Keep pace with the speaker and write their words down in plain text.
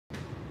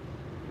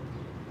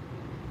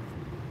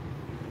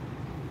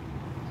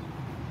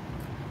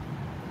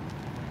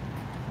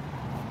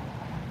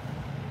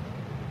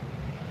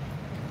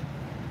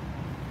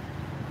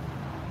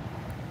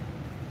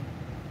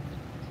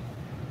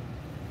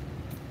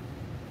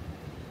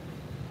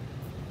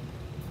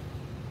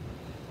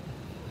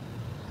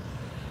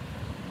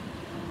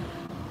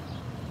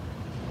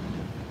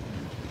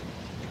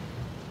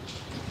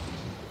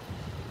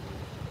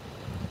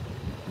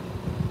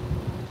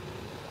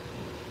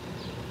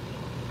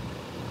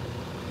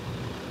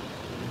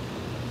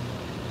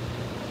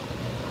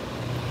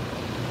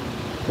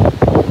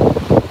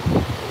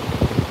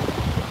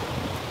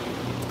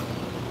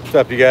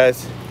What's up, you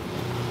guys?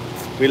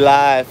 We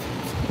live.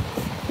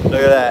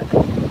 Look at that.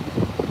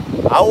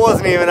 I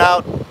wasn't even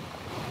out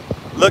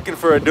looking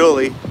for a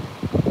dually.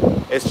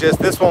 It's just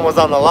this one was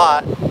on the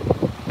lot,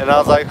 and I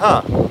was like,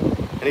 huh.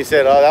 And he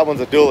said, oh, that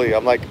one's a dually.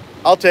 I'm like,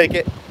 I'll take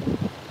it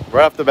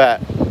right off the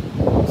bat.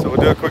 So we'll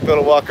do a quick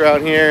little walk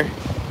around here.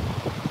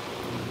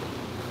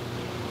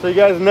 So you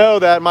guys know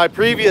that my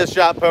previous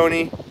shop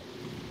pony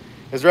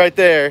is right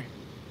there.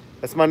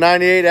 That's my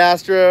 98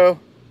 Astro.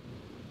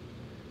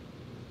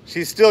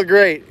 She's still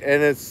great,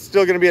 and it's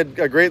still gonna be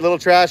a great little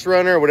trash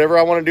runner, whatever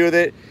I wanna do with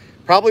it.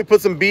 Probably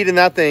put some beat in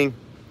that thing.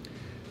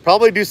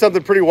 Probably do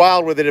something pretty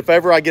wild with it if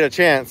ever I get a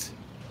chance.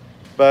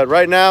 But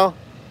right now,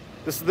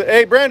 this is the,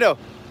 hey Brando.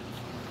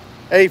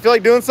 Hey, you feel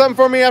like doing something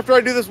for me after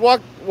I do this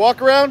walk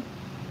around?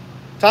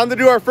 Time to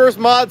do our first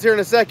mods here in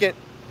a second.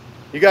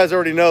 You guys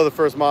already know the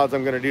first mods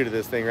I'm gonna do to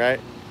this thing, right?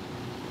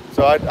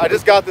 So I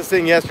just got this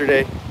thing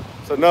yesterday.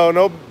 So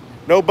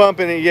no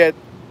bumping it yet.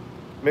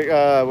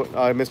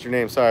 I missed your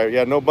name, sorry.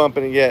 Yeah, no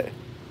bumping it yet.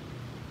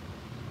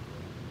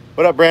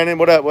 What up, Brandon?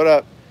 What up, what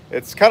up?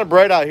 It's kind of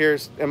bright out here,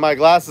 and my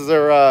glasses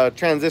are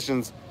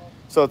transitions.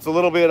 So it's a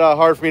little bit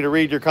hard for me to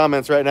read your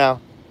comments right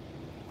now.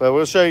 But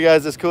we'll show you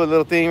guys this cool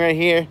little thing right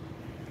here.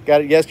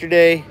 Got it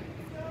yesterday.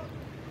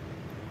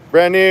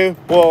 Brand new.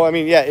 Well, I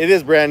mean, yeah, it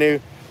is brand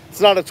new.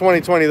 It's not a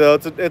 2020 though.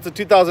 It's a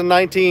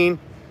 2019.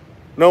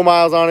 No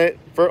miles on it,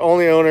 for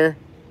only owner.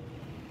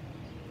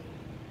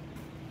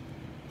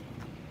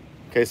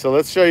 Okay, so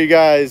let's show you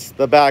guys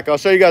the back. I'll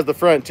show you guys the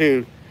front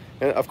too,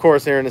 and of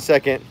course, here in a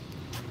second.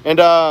 And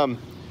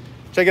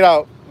check it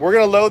out. We're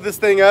gonna load this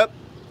thing up,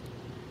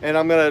 and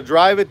I'm gonna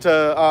drive it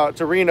to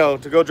Reno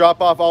to go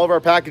drop off all of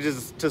our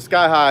packages to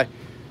Sky High.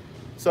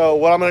 So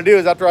what I'm gonna do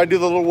is after I do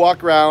the little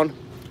walk around,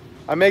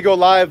 I may go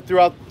live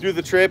through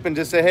the trip and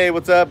just say, hey,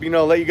 what's up? You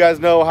know, let you guys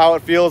know how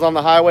it feels on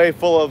the highway,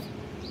 full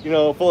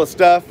of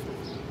stuff.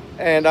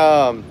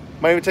 And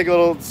might even take a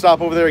little stop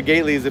over there at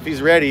Gately's if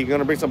he's ready.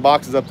 Gonna bring some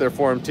boxes up there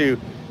for him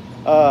too.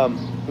 And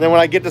then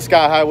when I get to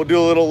Sky High, we'll do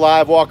a little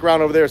live walk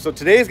around over there. So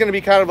today's gonna be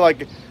kind of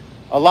like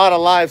a lot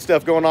of live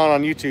stuff going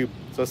on YouTube.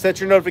 So set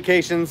your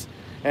notifications,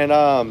 and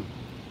yeah,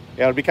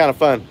 it'll be kind of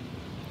fun.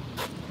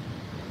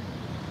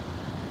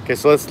 Okay,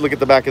 so let's look at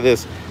the back of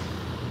this.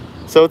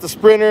 So it's a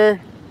Sprinter.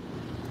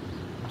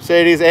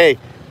 Mercedes. Hey,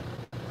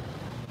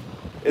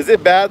 is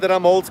it bad that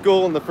I'm old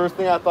school and the first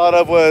thing I thought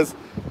of was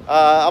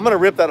I'm gonna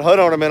rip that hood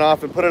ornament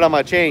off and put it on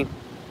my chain?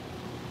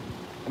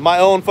 In my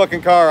own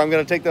fucking car, I'm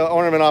gonna take the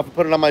ornament off and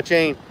put it on my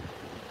chain,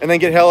 and then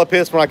get hella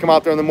pissed when I come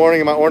out there in the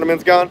morning and my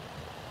ornament's gone.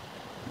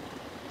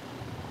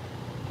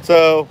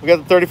 So we got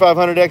the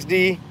 3500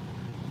 XD.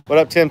 What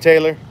up, Tim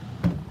Taylor?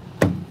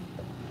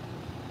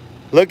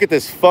 Look at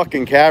this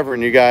fucking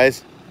cavern, you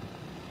guys.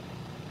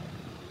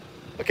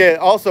 Okay,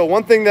 also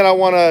one thing that I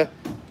want to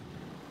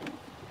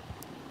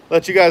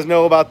let you guys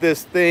know about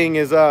this thing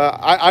is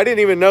I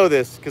didn't even know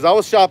this because I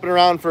was shopping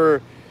around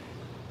for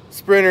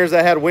Sprinters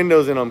that had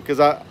windows in them,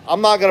 because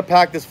I'm not going to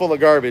pack this full of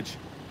garbage.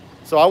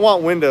 So I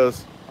want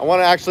windows. I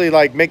want to actually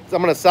like I'm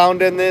going to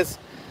sound in this.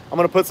 I'm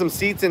going to put some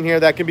seats in here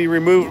that can be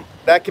removed.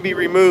 That can be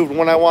removed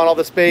when I want all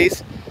the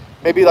space.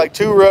 Maybe like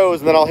 2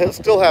 rows, and then I'll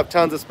still have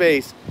tons of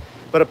space.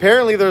 But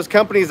apparently there's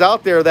companies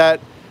out there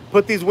that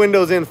put these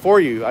windows in for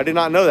you. I did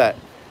not know that.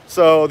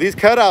 So these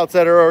cutouts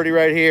that are already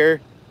right here,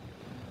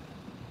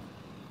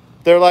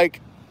 they're like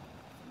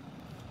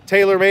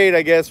tailor-made,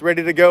 I guess,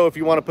 ready to go if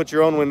you want to put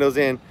your own windows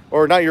in.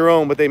 Or not your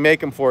own, but they make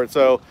them for it.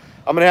 So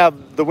I'm going to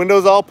have the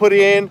windows all put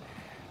in.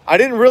 I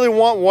didn't really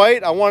want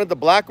white. I wanted the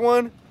black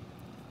one.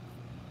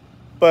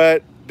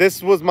 But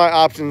this was my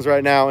options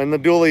right now. And the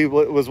dually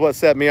was what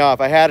set me off.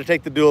 I had to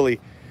take the dually.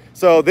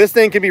 So this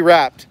thing can be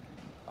wrapped.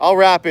 I'll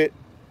wrap it.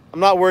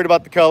 I'm not worried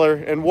about the color.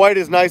 And white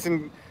is nice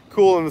and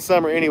cool in the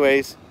summer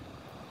anyways.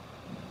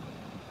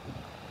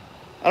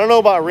 I don't know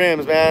about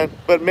rims, man,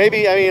 but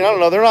maybe, I mean, I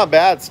don't know, they're not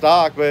bad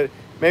stock, but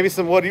maybe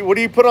some, what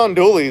do you put on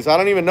dualies? I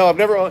don't even know. I've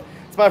never,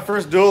 it's my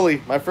first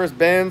dually, my first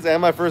Benz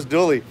and my first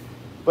dually.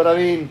 But I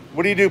mean,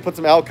 what do? Put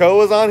some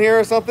Alcoas on here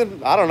or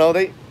something? I don't know.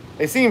 They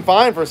seem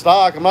fine for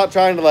stock. I'm not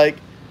trying to like,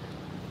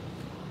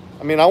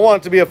 I mean, I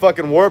want it to be a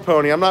fucking war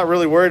pony. I'm not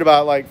really worried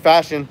about like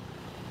fashion.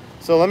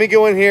 So let me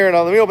go in here and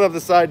let me open up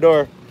the side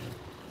door.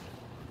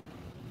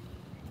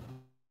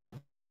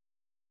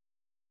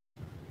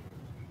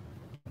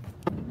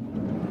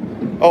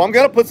 Oh, I'm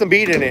gonna put some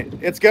beat in it.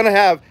 It's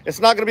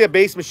not gonna be a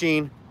bass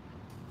machine,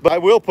 but I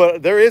will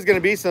put, there is gonna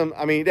be some,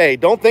 I mean, hey,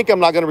 don't think I'm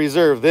not gonna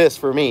reserve this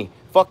for me.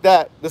 Fuck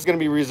that, this is gonna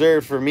be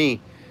reserved for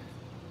me.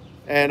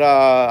 And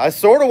I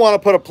sort of wanna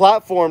put a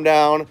platform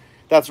down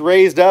that's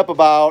raised up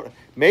about,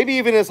 maybe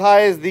even as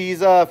high as these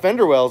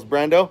fender wells,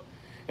 Brando.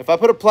 If I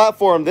put a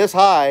platform this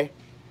high,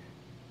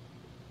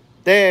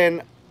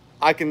 then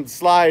I can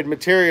slide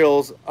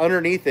materials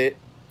underneath it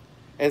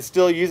and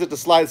still use it to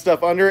slide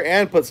stuff under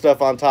and put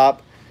stuff on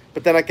top.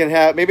 But then I can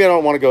have, maybe I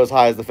don't want to go as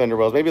high as the fender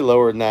wells, maybe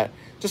lower than that.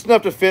 Just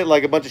enough to fit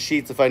like a bunch of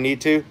sheets if I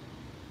need to.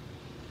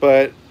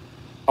 But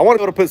I want to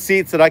be able to put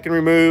seats that I can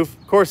remove.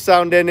 Of course,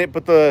 sound in it,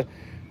 put the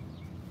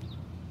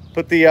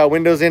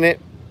windows in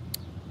it.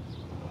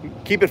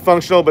 keep it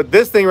functional. But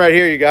this thing right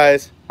here, you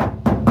guys,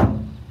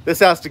 this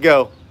has to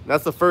go.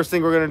 That's the first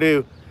thing we're gonna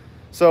do.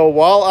 So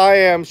while I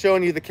am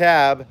showing you the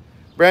cab,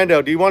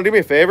 Brando, do you want to do me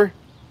a favor?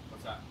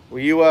 What's that? Will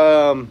you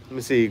let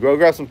me see, go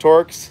grab some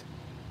Torx.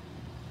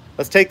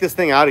 Let's take this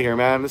thing out of here,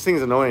 man. This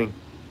thing's annoying.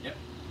 Yep.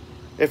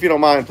 If you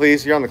don't mind,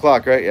 please. You're on the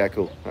clock, right? Yeah,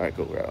 cool. All right,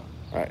 cool. All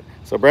right.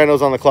 So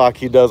Brando's on the clock.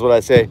 He does what I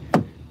say.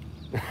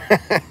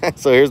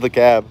 So here's the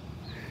cab.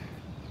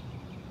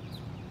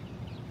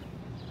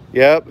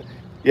 Yep.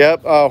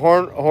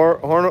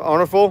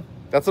 Hornerful.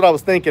 That's what I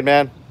was thinking,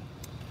 man.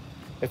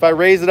 If I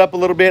raise it up a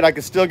little bit, I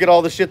can still get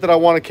all the shit that I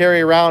want to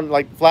carry around,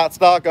 like flat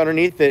stock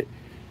underneath it,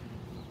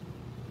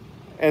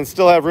 and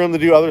still have room to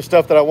do other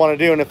stuff that I want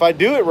to do. And if I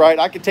do it right,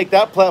 I can take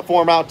that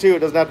platform out too. It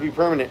doesn't have to be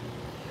permanent.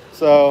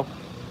 So, all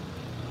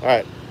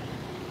right.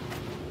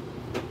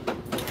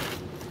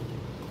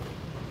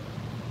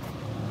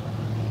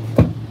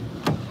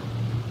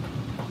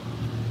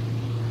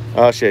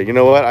 Oh shit, you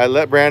know what? I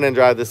let Brandon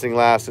drive this thing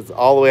last. It's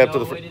all the way up to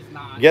the front. It is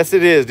not. Yes,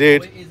 it is,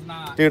 dude. No, it is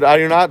not. Dude, I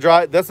do not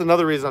drive. That's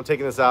another reason I'm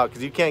taking this out,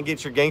 because you can't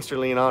get your gangster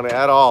lean on it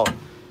at all.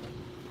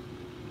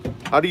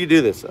 How do you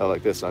do this? Oh,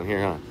 like this on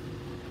here, huh?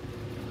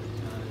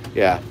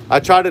 Yeah.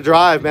 I try to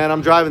drive, man.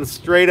 I'm driving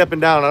straight up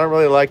and down. I don't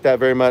really like that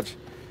very much.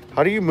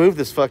 How do you move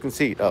this fucking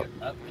seat? Oh,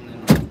 Up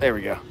and then there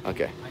we go.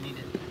 Okay. I need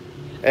it.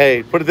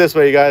 Hey, put it this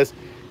way, you guys.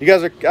 You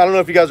guys are, I don't know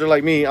if you guys are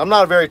like me. I'm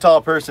not a very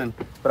tall person,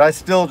 but I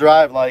still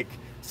drive like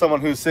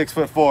someone who's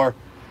 6'4".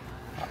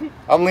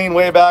 I'm leaning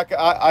way back.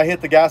 I hit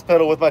the gas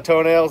pedal with my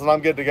toenails and I'm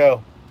good to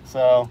go.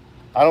 So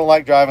I don't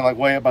like driving like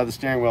way up by the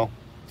steering wheel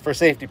for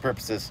safety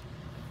purposes.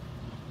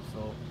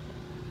 So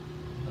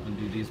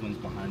undo these ones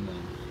behind the.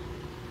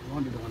 You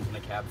want to do the ones in the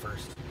cab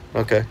first.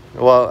 Okay.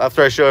 Well,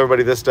 after I show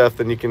everybody this stuff,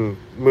 then you can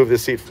move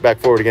this seat back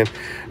forward again.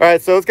 All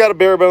right. So it's got a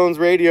bare bones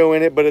radio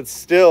in it, but it's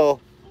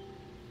still.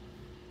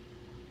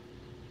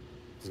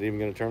 Is it even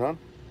going to turn on?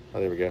 Oh,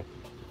 there we go.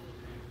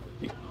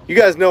 You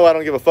guys know I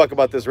don't give a fuck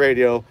about this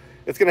radio.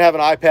 It's going to have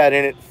an iPad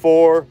in it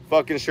for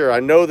fucking sure. I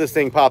know this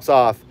thing pops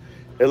off.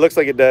 It looks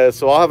like it does.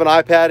 So I'll have an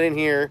iPad in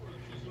here.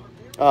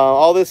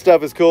 All this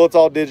stuff is cool. It's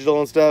all digital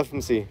and stuff. Let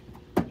me see.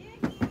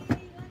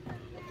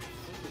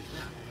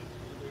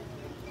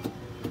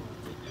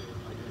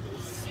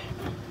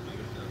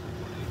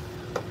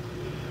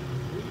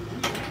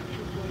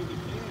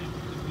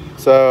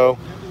 So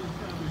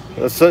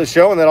it's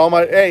showing that all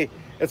my, hey,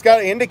 it's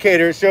got an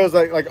indicator. It shows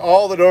like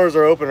all the doors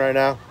are open right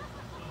now.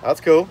 That's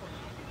cool.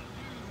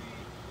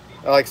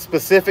 Like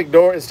specific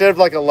door, instead of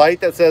like a light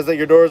that says that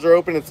your doors are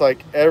open, it's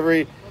like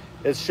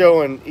it's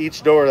showing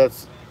each door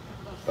that's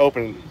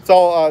open. It's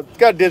all, it's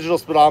got a digital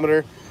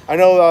speedometer. I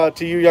know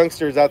to you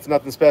youngsters, that's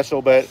nothing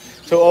special, but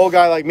to an old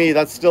guy like me,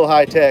 that's still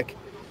high tech.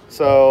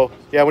 So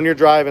yeah, when you're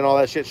driving, all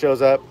that shit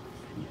shows up.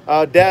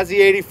 Dazzy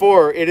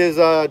 84, it is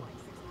a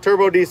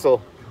turbo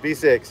diesel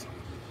V6.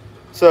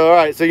 So, all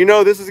right, so you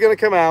know this is gonna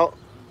come out.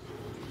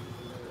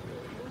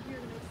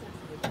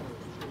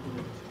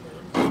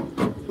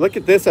 Look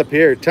at this up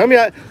here. Tell me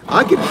I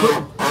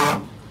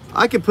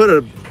could put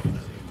a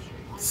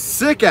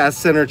sick ass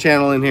center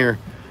channel in here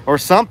or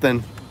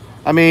something.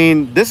 I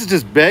mean, this is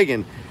just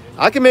begging.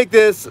 I can make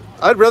this,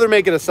 I'd rather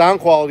make it a sound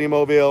quality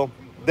mobile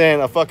than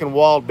a fucking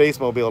walled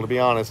bass mobile, to be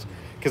honest.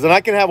 Because then I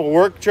can have a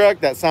work truck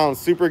that sounds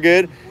super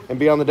good and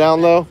be on the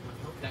down low.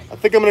 I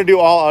think I'm gonna do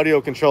all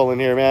audio control in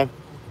here, man.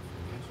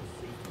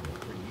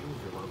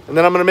 And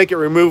then I'm gonna make it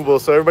removable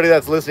so everybody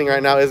that's listening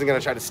right now isn't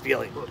gonna try to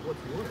steal it.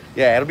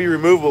 Yeah, it'll be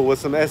removable with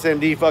some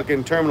SMD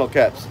fucking terminal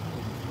caps.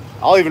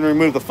 I'll even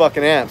remove the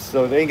fucking amps,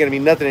 so there ain't gonna be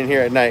nothing in here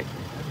at night.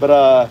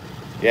 But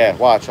yeah,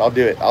 watch, I'll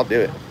do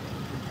it.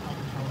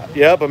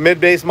 Yep, a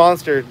mid-bass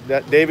monster.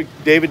 That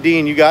David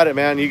Dean, you got it,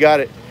 man, you got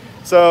it.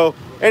 So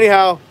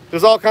anyhow,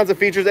 there's all kinds of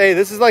features. Hey,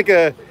 this is like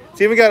it's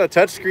even got a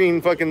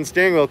touchscreen fucking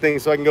steering wheel thing,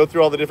 so I can go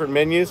through all the different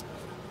menus.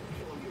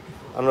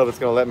 I don't know if it's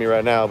gonna let me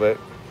right now, but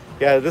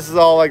yeah, this is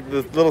all like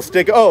the little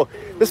stick. Oh,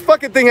 this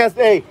fucking thing has,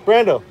 hey,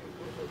 Brando,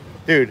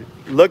 dude,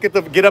 look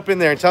at get up in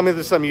there and tell me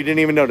there's something you didn't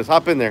even notice.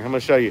 Hop in there, I'm gonna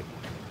show you.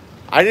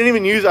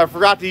 I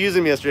forgot to use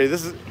them yesterday.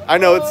 I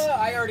know it's.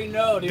 I already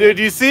know, dude. Dude,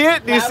 do you see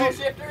it? Do you see?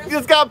 Shifters?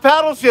 It's got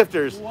paddle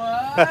shifters. What?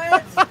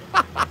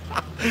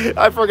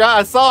 I forgot.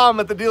 I saw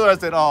them at the dealer. I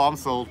said, oh, I'm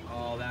sold.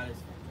 Oh, that is.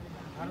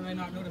 How did I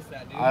not notice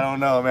that, dude? I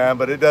don't know, man,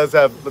 but it does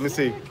have. Let me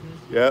see.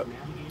 Yep.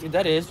 Dude,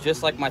 that is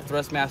just like my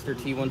Thrustmaster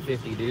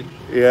T150, dude.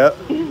 Yep.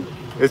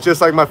 It's just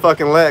like my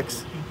fucking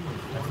Lex.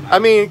 I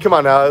mean, come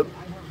on now.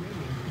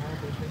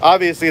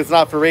 Obviously, it's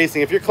not for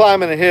racing. If you're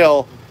climbing a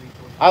hill,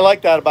 I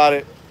like that about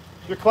it.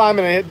 If you're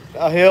climbing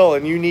a hill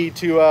and you need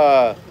to,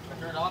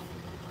 Turn it off?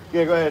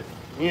 Yeah, go ahead.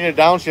 You need a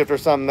downshift or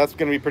something, that's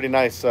going to be pretty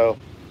nice. So,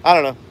 I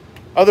don't know.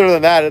 Other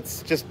than that,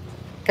 it's just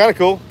kind of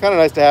cool. Kind of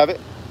nice to have it.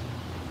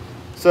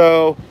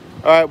 So,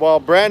 all right,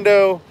 while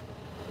Brando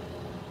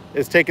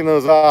is taking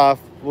those off,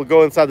 we'll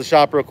go inside the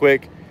shop real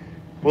quick.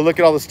 We'll look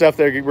at all the stuff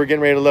that we're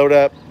getting ready to load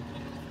up.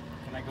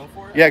 Can I go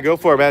for it? Yeah, go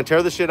for it, man.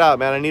 Tear the shit out,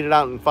 man. I need it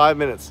out in 5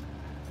 minutes.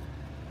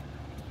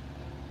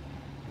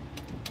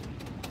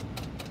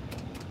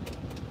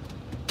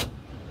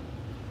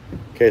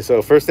 Okay,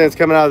 so first thing that's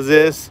coming out is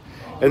this.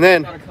 And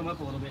then, gotta come up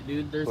a little bit,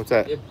 dude. There's, what's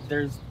that?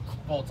 There's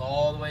bolts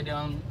all the way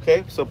down.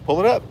 Okay, so pull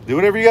it up. Do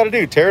whatever you got to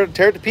do. Tear it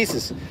to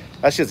pieces.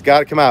 That shit's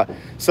got to come out.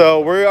 So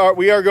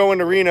we are going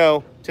to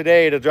Reno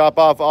today to drop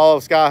off all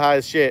of Sky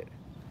High's shit.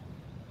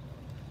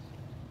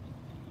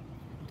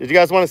 Did you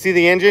guys want to see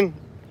the engine?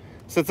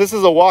 Since this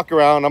is a walk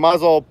around, I might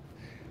as well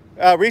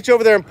reach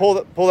over there and pull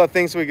that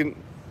thing so we can.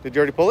 Did you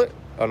already pull it?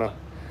 Oh no.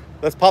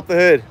 Let's pop the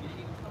hood.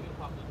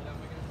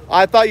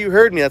 I thought you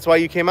heard me. That's why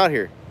you came out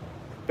here,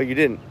 but you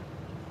didn't.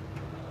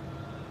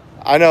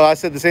 I know. I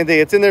said the same thing.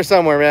 It's in there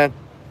somewhere, man.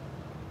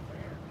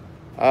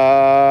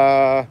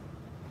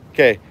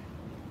 Okay.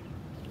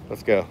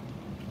 Let's go.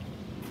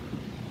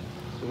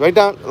 Right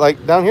down,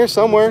 like down here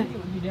somewhere.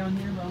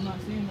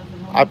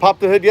 I popped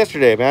the hood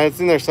yesterday, man. It's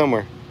in there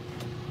somewhere.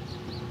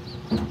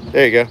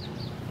 There you go.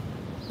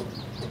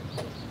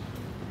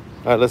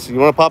 All right, let's see. You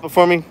want to pop it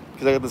for me?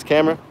 Because I got this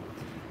camera.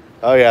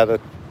 Oh yeah,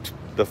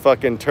 the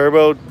fucking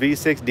turbo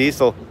V6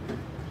 diesel.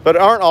 But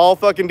aren't all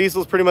fucking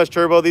diesels pretty much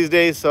turbo these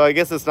days? So I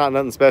guess it's not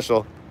nothing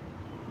special.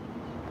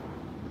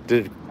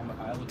 Did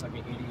I look like an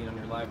idiot on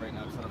your live right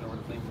now because I don't know where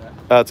the thing's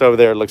at. It's over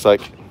there. It looks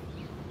like.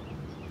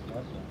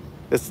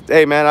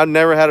 Hey man, I've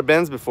never had a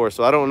Benz before,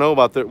 so I don't know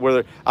about I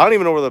don't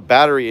even know where the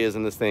battery is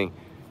in this thing.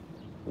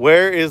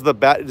 Where is the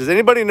Does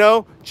anybody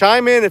know?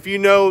 Chime in if you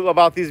know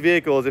about these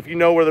vehicles. If you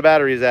know where the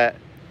battery is at.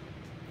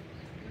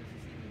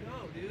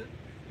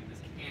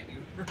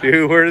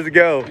 Dude, where does it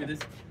go?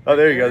 Oh,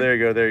 there you go, there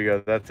you go, there you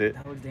go. That's it.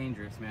 That was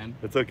dangerous, man.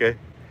 It's okay.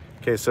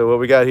 Okay, so what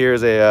we got here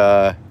is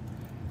a,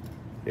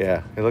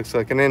 yeah, it looks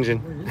like an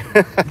engine.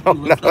 I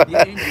don't know.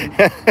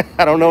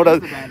 I don't know what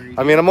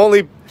I mean, I'm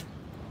only,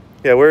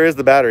 yeah, where is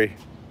the battery?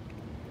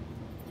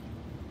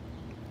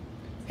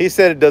 He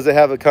said it doesn't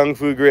have a Kung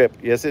Fu grip.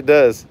 Yes, it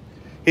does.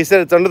 He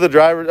said it's under the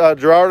driver,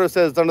 Gerardo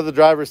says it's under the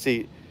driver's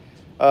seat.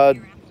 Your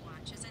Apple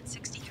Watch is at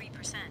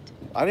 63%.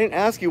 I didn't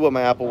ask you what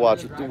my Apple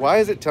Watch is. Why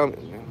is it telling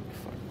me?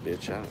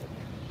 Bitch,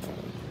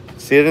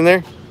 see it in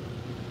there?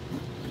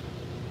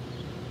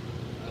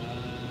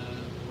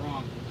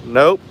 Wrong.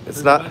 Nope,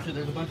 it's not.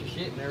 There's a bunch of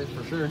shit in there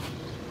for sure.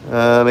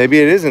 Maybe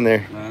it is in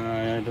there.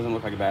 It doesn't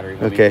look like a battery.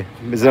 Okay,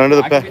 is it under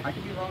the I could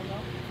be wrong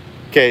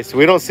though. Okay, so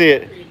we don't see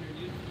it.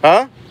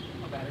 Huh?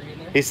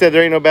 He said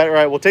there ain't no battery.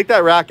 All right, we'll take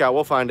that rack out.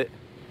 We'll find it.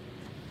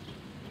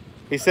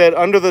 He said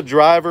under the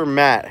driver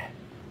mat.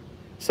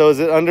 So is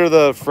it under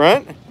the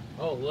front?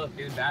 Oh, look,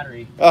 dude,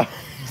 battery.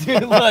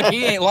 Dude, look,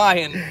 he ain't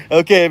lying.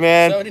 Okay,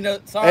 man.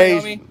 Sorry,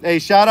 homie. Hey,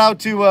 shout out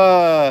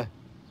to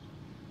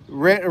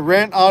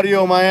Rent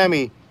Audio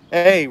Miami.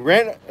 Hey,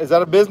 Rent, is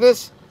that a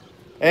business?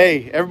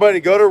 Hey, everybody,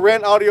 go to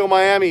Rent Audio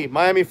Miami,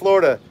 Miami,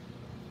 Florida.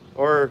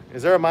 Or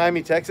is there a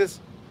Miami, Texas?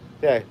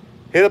 Yeah,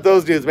 hit up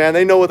those dudes, man.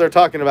 They know what they're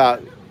talking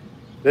about.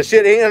 The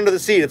shit ain't under the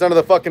seat. It's under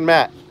the fucking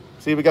mat.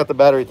 See, we got the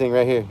battery thing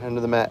right here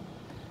under the mat.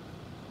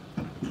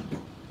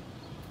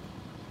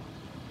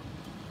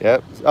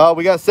 Yep. Oh,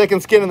 we got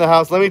second skin in the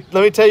house. Let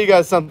me tell you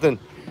guys something.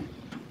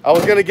 I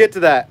was gonna get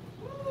to that.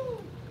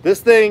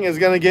 This thing is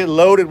gonna get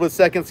loaded with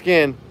second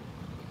skin.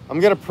 I'm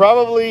gonna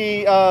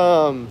probably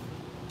gonna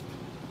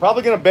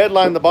bed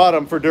line the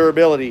bottom for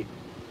durability.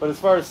 But as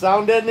far as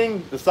sound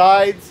deadening, the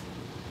sides,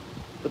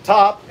 the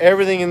top,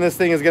 everything in this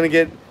thing is gonna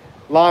get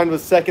lined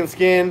with second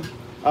skin.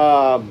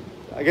 I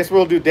guess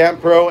we'll do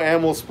Damp Pro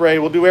and we'll spray.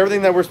 We'll do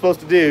everything that we're supposed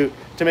to do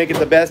to make it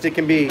the best it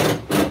can be.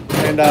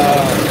 And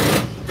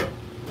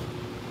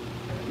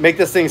make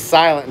this thing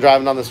silent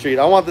driving on the street.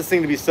 I want this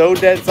thing to be so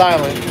dead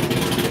silent.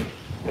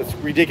 It's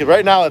ridiculous.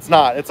 Right now it's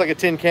not. It's like a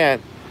tin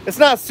can. It's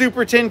not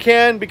super tin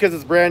can because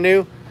it's brand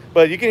new,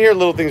 but you can hear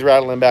little things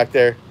rattling back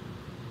there.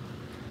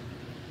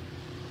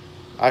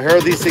 I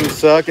heard these things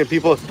suck and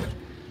people,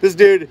 this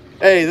dude,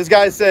 hey, this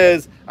guy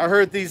says, I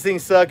heard these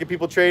things suck and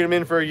people trade them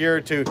in for a year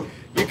or two.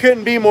 You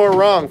couldn't be more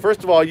wrong.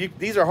 First of all,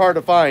 these are hard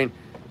to find.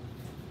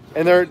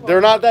 And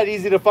they're not that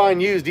easy to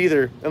find used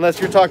either, unless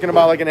you're talking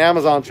about like an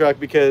Amazon truck,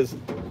 because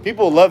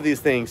people love these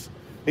things.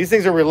 These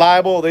things are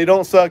reliable. They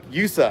don't suck.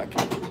 You suck.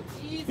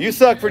 You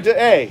suck for,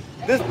 hey,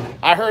 this,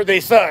 I heard they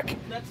suck.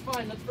 That's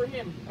fine. That's for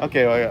him.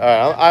 Okay, well,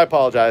 all right, I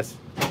apologize.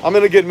 I'm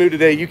in a good mood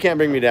today. You can't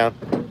bring me down.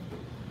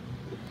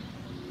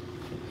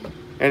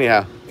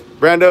 Anyhow,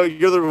 Brando,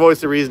 you're the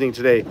voice of reasoning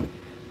today.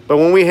 But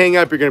when we hang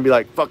up, you're going to be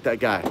like, fuck that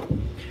guy.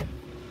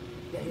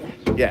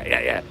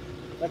 Yeah.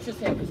 That's just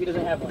him because he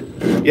doesn't have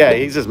one. Yeah,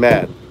 he's just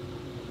mad.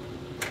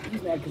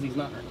 He's mad because he's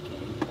not.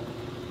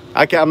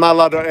 I'm not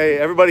allowed to. Hey,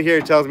 everybody here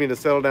tells me to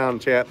settle down,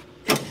 champ.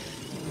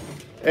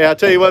 Hey, I'll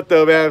tell you what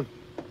though, man.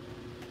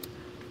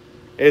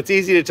 It's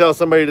easy to tell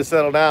somebody to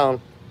settle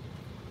down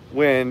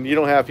when you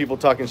don't have people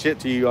talking shit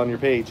to you on your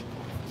page.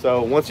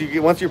 So once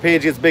your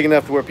page gets big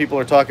enough to where people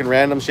are talking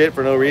random shit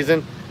for no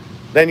reason,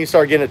 then you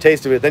start getting a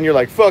taste of it. Then you're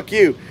like, fuck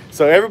you.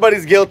 So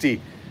everybody's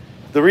guilty.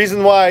 The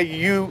reason why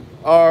you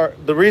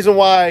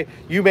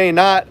may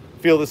not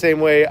feel the same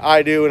way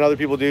I do and other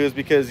people do is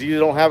because you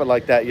don't have it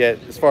like that yet,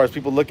 as far as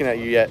people looking at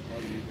you yet.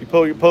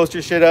 You post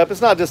your shit up.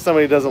 It's not just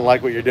somebody who doesn't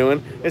like what you're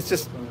doing. It's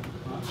just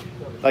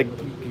like,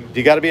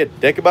 you got to be a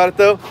dick about it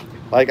though.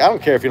 Like, I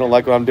don't care if you don't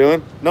like what I'm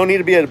doing. No need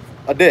to be a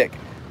dick.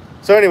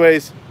 So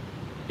anyways,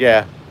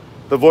 yeah,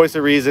 the voice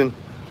of reason.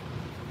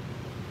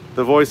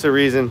 The voice of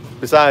reason.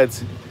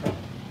 Besides,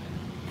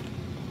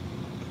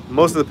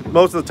 most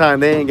of the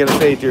time they ain't gonna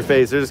say it to your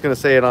face. They're just gonna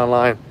say it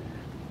online.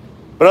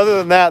 But other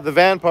than that, the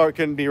van part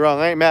couldn't be wrong.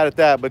 I ain't mad at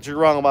that, but you're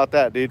wrong about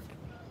that, dude.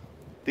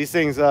 These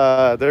things,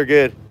 they're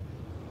good.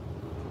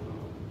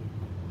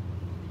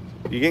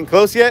 You getting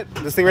close yet?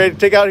 This thing ready to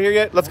take out here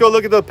yet? Let's go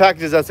look at the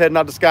packages that's heading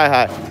out to Sky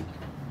High.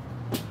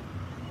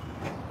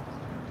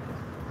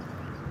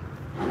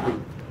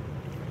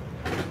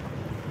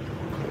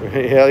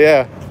 Hell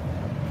yeah.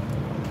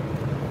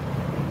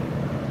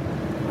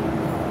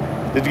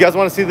 Did you guys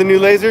want to see the new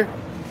laser?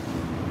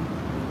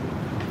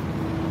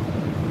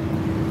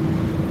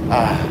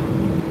 Ah.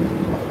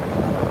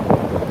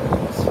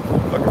 This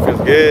fucker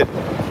feels good.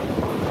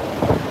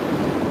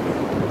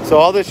 So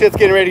all this shit's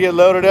getting ready to get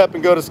loaded up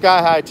and go to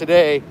Sky High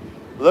today.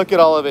 Look at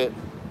all of it.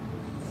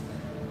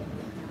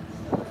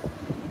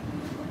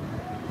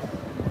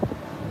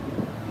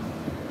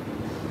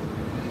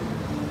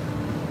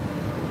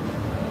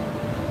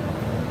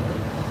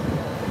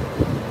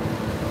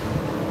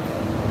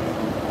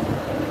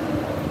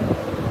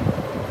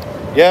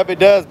 Yep, it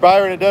does.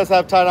 Byron, it does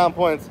have tie-down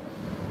points.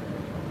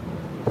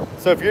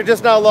 So if you're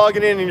just now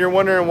logging in and you're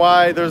wondering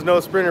why there's no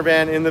Sprinter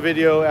van in the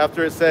video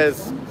after it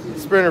says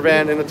Sprinter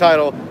van in the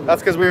title,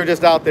 that's because we were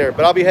just out there.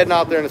 But I'll be heading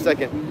out there in a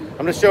second.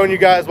 I'm just showing you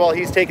guys while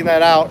he's taking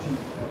that out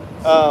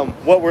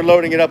what we're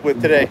loading it up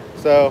with today.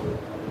 So,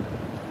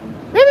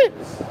 baby,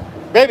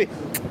 baby,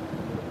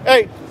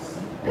 hey,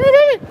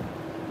 baby.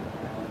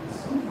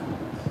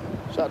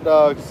 Shot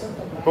dogs.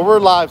 But we're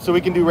live, so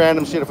we can do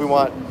random shit if we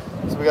want.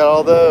 So we got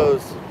all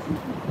those.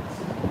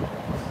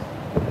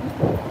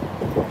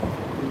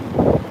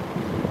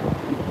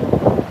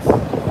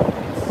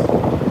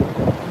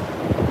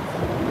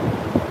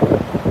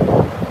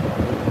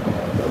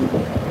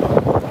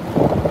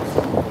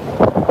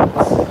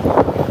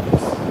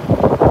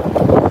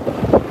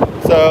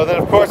 So then,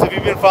 of course, if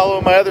you've been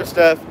following my other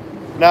stuff,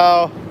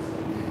 now,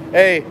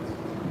 hey,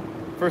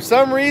 for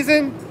some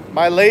reason,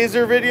 my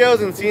laser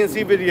videos and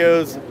CNC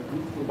videos,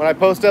 when I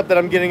post up that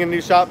I'm getting a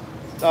new shop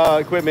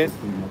equipment,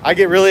 I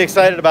get really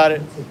excited about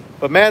it.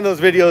 But man,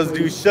 those videos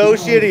do so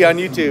shitty on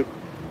YouTube.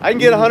 I can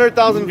get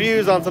 100,000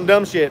 views on some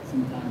dumb shit,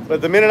 but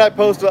the minute I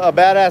post a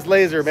badass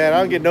laser, man, I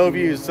don't get no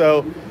views.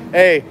 So,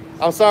 hey,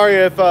 I'm sorry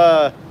if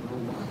I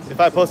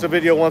post a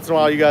video once in a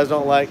while you guys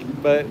don't like,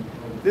 but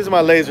these are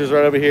my lasers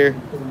right over here.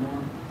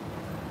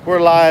 We're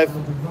live.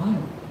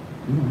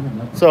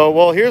 So,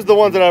 well, here's the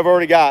ones that I've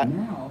already got.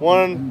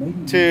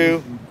 1,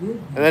 2,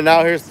 and then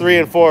now here's 3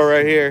 and 4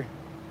 right here.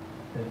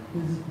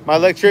 My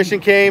electrician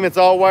came. It's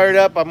all wired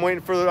up. I'm waiting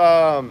for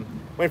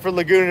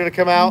Laguna to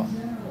come out.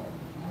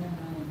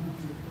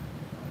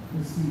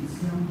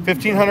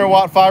 1500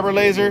 watt fiber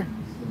laser.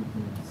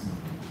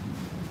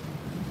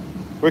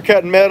 We're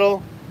cutting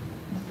metal.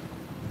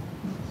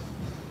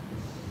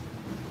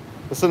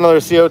 This is another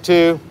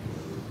CO2.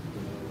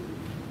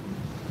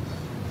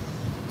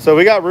 So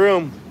we got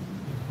room.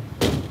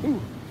 Ooh.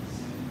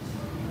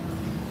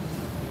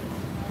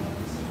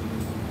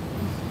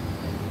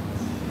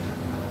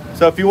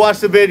 So if you watch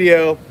the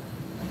video,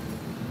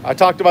 I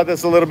talked about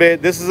this a little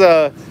bit. This is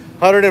a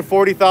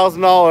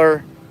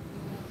 $140,000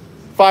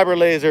 fiber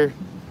laser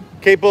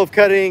capable of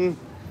cutting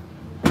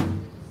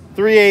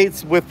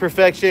 3/8 with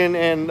perfection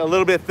and a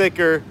little bit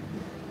thicker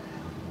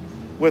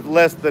with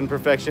less than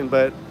perfection,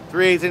 but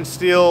 3/8 inch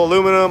steel,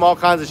 aluminum, all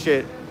kinds of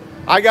shit.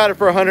 I got it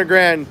for 100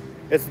 grand.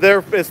 It's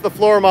the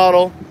floor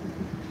model.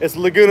 It's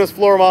Laguna's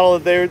floor model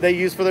that they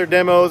use for their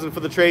demos and for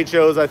the trade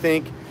shows, I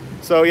think.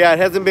 So yeah, it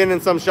hasn't been in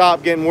some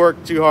shop getting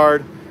worked too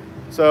hard.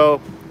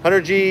 So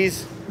 100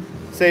 G's,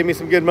 saved me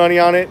some good money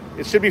on it.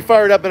 It should be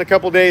fired up in a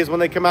couple days when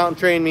they come out and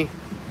train me.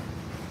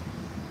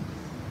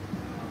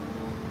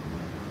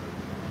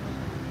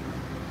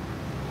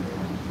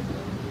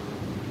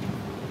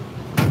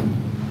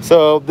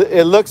 So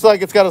it looks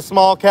like it's got a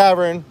small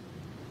cavern.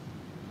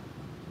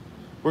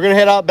 We're gonna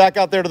head back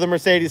out there to the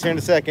Mercedes here in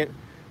a second.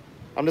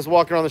 I'm just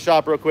walking around the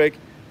shop real quick,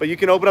 but you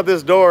can open up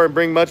this door and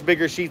bring much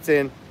bigger sheets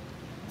in.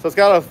 So it's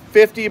got a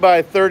 50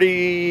 by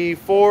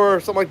 34 or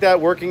something like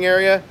that working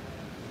area,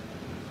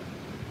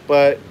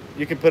 but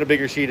you can put a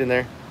bigger sheet in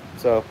there.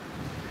 So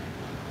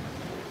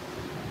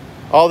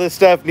all this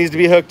stuff needs to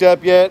be hooked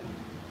up yet.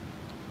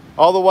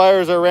 All the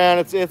wires are around.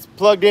 It's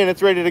plugged in.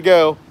 It's ready to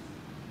go.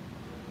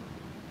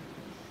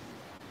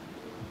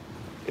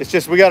 It's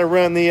just we got to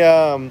run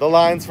the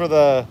lines for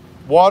the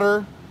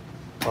water.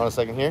 Hold on a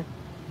second here.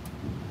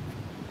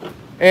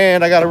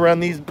 And I got to run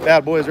these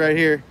bad boys right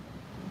here.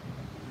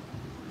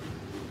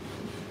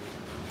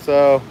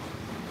 So,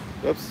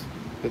 oops,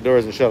 the door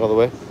isn't shut all the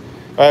way.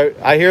 All right,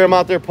 I hear them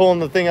out there pulling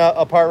the thing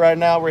apart right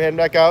now. We're heading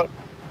back out.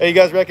 Hey, you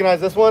guys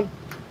recognize this one?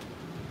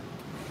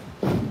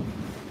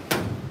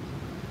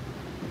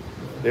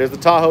 There's the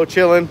Tahoe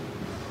chilling.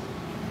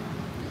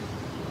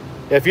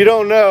 If you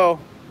don't know,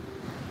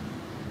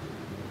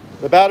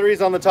 the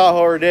batteries on the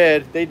Tahoe are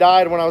dead. They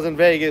died when I was in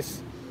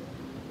Vegas.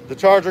 The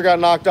charger got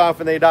knocked off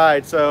and they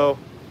died. So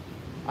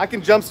I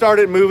can jump start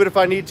it and move it if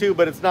I need to,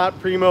 but it's not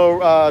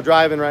primo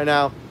driving right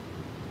now.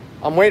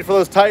 I'm waiting for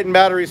those Titan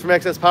batteries from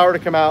Excess Power to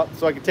come out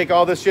so I can take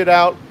all this shit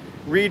out,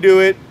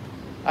 redo it.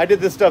 I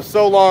did this stuff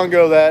so long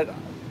ago that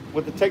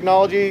with the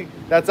technology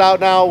that's out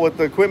now, with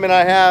the equipment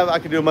I have, I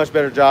can do a much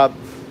better job.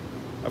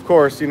 Of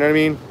course, you know what I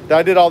mean?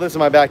 I did all this in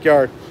my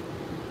backyard.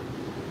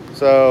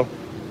 So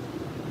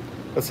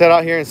let's head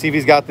out here and see if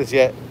he's got this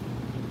yet.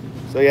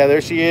 So yeah,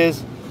 there she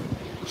is.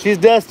 She's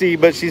dusty,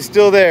 but she's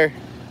still there.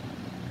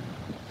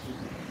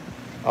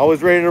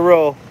 Always ready to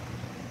roll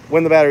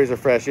when the batteries are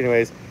fresh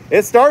anyways.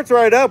 It starts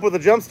right up with a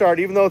jump start,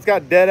 even though it's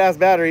got dead ass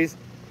batteries.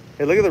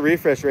 Hey, look at the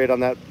refresh rate on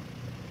that.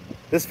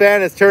 This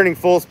fan is turning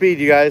full speed,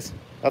 you guys.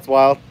 That's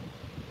wild.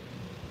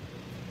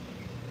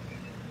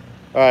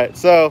 All right,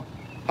 so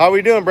how are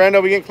we doing,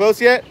 Brando? We getting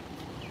close yet?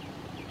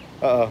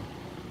 Uh-oh.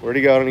 Where'd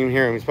he go? I don't even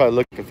hear him. He's probably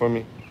looking for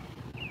me.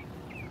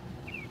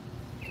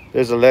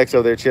 There's Alex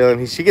over there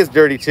chilling. She gets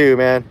dirty too,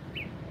 man.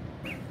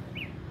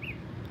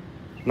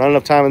 Not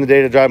enough time in the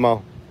day to dry them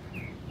all.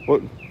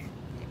 What?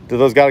 Do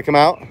those got to come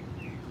out?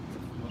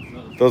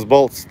 Those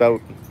bolts. That.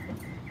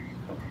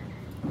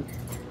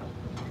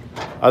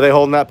 Are they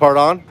holding that part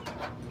on?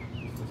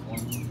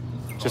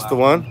 Just the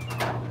one?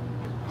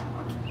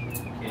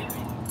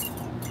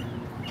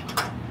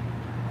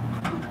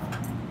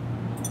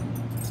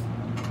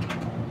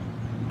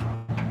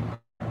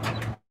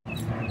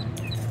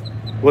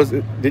 Was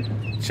it?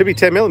 Should be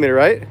 10 millimeter,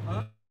 right?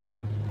 Huh?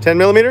 10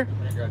 millimeter?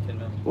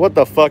 What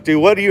the fuck,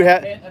 dude? What do you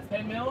have? That's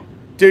 10 mil?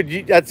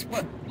 Dude,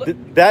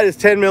 that is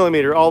 10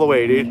 millimeter all the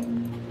way,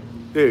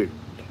 dude. Dude,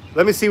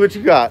 let me see what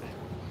you got.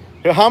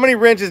 How many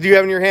wrenches do you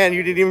have in your hand?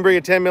 You didn't even bring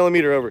a 10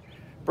 millimeter over.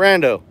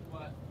 Brando,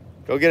 what?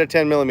 Go get a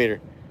 10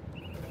 millimeter.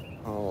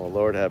 Oh,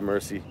 Lord have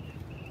mercy.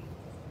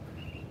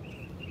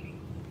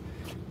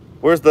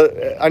 Where's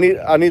the? I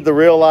need the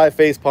real live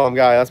facepalm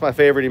guy. That's my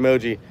favorite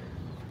emoji.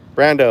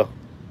 Brando.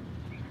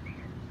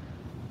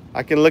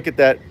 I can look at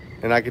that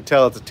and I can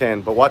tell it's a 10,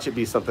 but watch it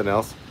be something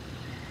else.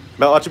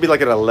 Watch it be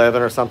like an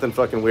 11 or something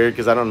fucking weird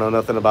because I don't know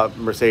nothing about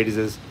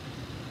Mercedeses.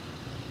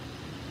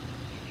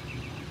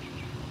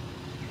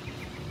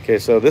 Okay,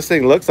 so this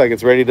thing looks like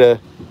it's ready to...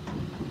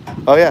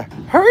 Oh, yeah.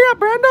 Hurry up,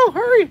 Brando.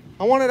 Hurry.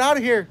 I want it out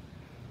of here.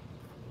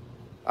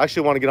 I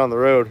actually want to get on the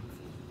road.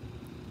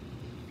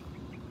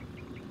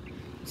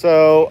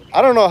 So,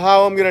 I don't know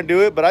how I'm going to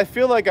do it, but I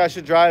feel like I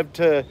should drive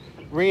to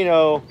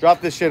Reno, drop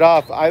this shit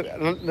off.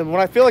 When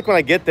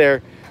I get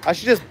there, I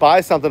should just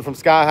buy something from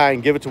Sky High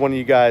and give it to one of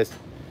you guys.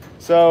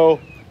 So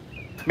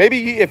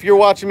maybe if you're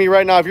watching me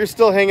right now, if you're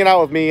still hanging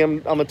out with me, I'm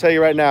gonna tell you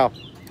right now,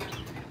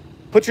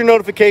 put your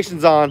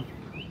notifications on.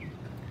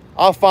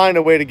 I'll find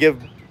a way to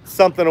give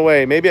something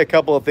away, maybe a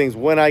couple of things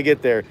when I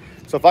get there.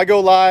 So if I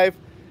go live,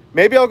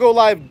 maybe I'll go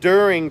live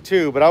during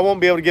too, but I won't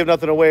be able to give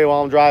nothing away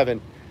while I'm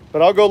driving.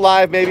 But I'll go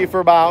live maybe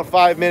for about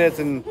 5 minutes,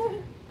 and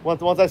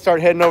once I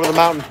start heading over the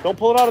mountain, don't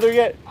pull it out of there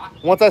yet.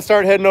 Once I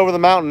start heading over the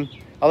mountain,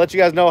 I'll let you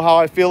guys know how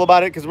I feel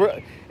about it. Because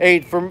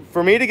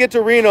for me to get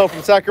to Reno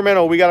from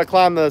Sacramento, we got to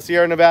climb the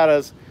Sierra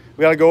Nevadas.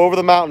 We got to go over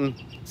the mountain.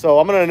 So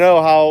I'm going to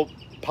know how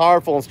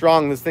powerful and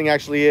strong this thing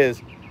actually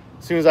is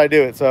as soon as I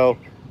do it. So,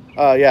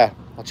 yeah,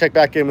 I'll check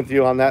back in with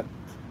you on that.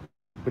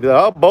 We do that.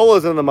 Oh,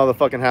 Bola's in the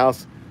motherfucking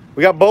house.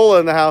 We got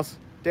Bola in the house.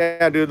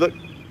 Damn, dude, look.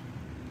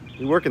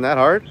 You working that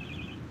hard?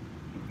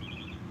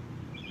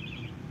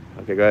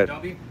 Okay, go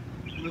ahead.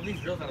 Move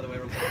these drills out of the way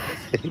real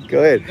quick. Go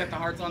ahead. You got the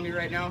hearts on me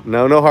right now?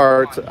 No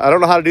hearts. I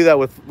don't know how to do that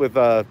with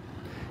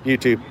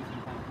YouTube.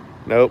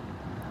 Nope.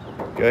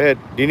 Go ahead.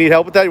 Do you need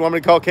help with that? You want me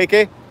to call KK?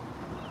 Yeah,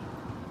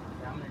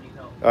 I'm gonna need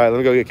help. All right, let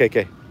me go get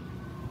KK.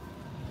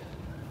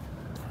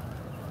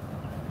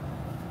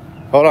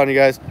 Hold on, you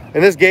guys.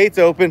 And this gate's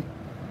open.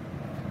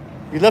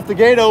 You left the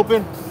gate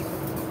open.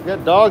 We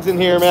got dogs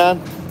in here, man.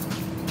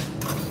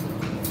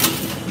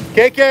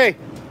 KK.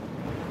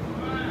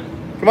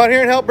 Come out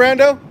here and help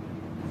Brando.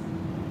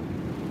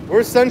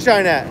 Where's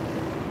Sunshine at?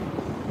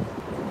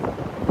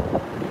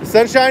 Is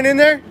Sunshine in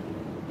there?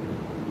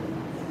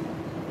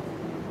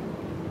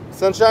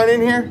 Sunshine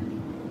in here?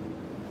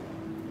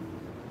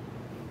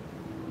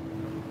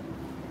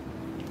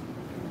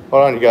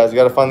 Hold on, you guys. We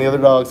got to find the other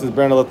dog since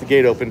Brenda left the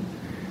gate open.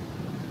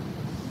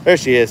 There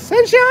she is.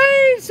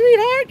 Sunshine,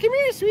 sweetheart. Come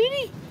here,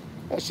 sweetie.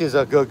 Oh, she's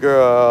a good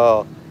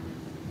girl.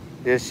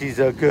 Yeah, she's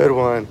a good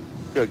one.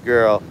 Good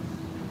girl.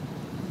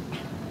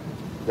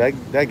 That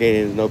gate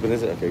isn't open,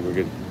 is it? Okay, we're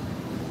good.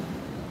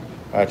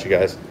 All right, you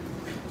guys.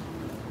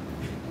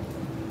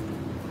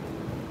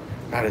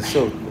 God, it's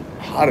so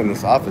hot in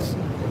this office.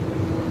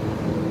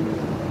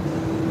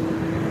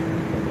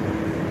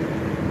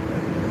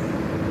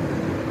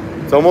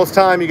 It's almost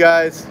time, you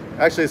guys.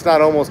 Actually, it's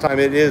not almost time.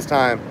 It is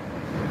time.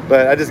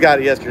 But I just got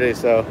it yesterday,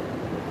 so.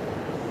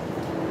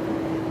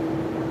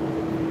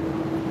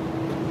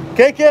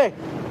 KK,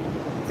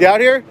 is he out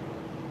here?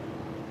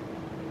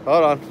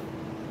 Hold on.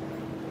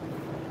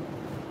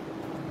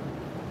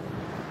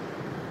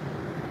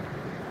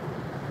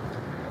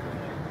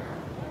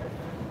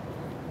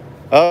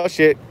 Oh,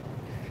 shit.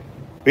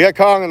 We got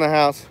Kong in the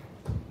house.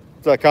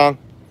 What's up, Kong?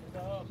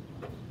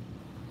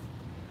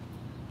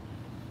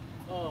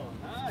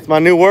 my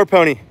new war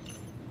pony.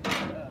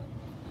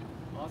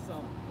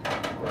 Awesome.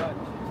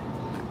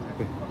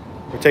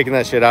 We're taking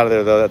that shit out of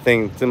there, though. That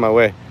thing's in my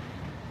way.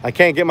 I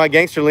can't get my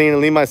gangster lean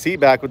and lean my seat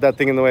back with that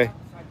thing in the way.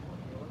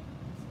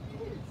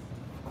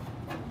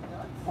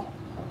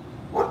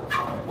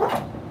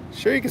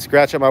 Sure, you can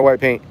scratch up my white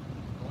paint.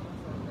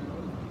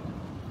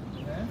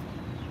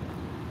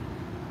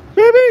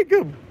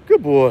 Baby,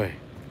 good boy.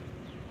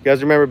 You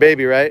guys remember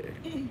Baby, right? All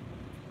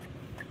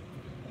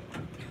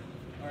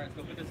right, let's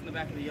go put this in the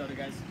back of the Yoda,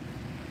 guys.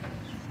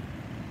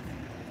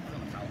 Put it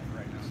on the pallet for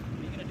right now. What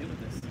are you gonna do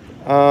with this?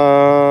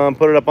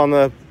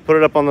 Put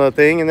it up on the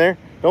thing in there.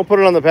 Don't put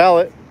it on the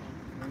pallet.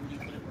 Where would you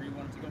put it? Where you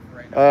want it to go for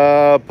right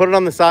now? Put it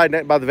on the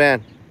side by the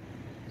van.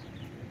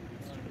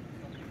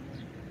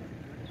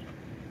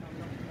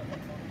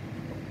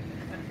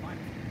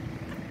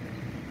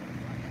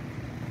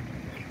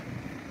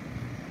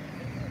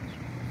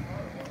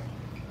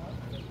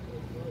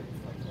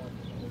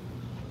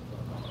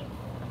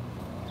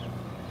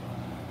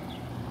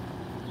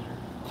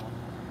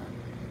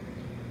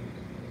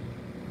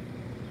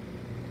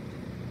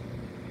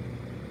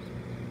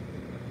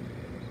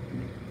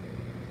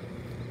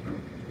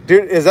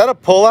 Dude, is that a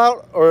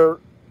pullout or?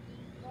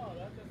 No,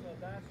 that's just a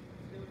dash.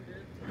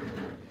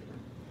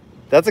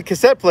 That's a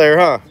cassette player,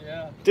 huh?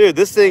 Yeah. Dude,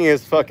 this thing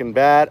is fucking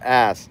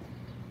badass.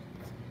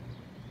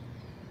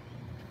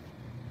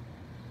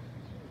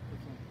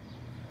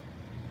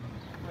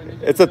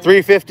 It's a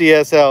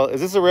 350 SL.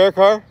 Is this a rare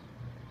car?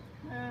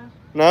 Yeah.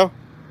 No?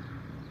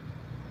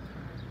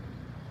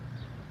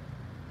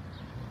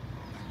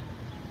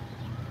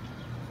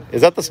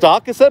 Is that the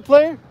stock cassette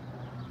player?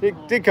 It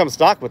did come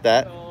stock with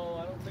that. No, I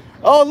don't think so.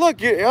 Oh,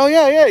 look. Oh,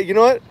 yeah. You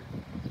know what?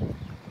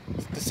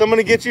 Did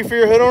somebody get you for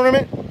your hood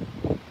ornament?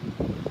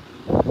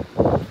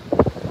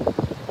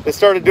 They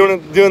started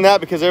doing that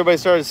because everybody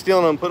started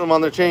stealing them, putting them on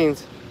their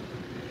chains.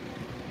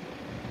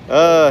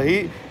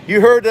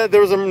 You heard that there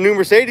was a new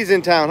Mercedes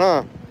in town,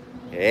 huh?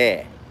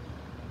 Yeah.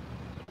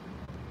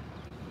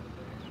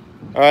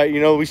 All right,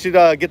 we should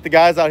get the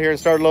guys out here and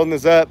start loading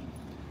this up.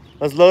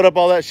 Let's load up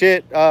all that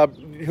shit.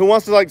 Who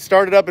wants to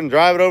start it up and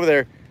drive it over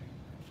there?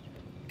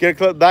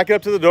 Back it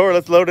up to the door.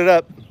 Let's load it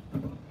up. Can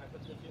I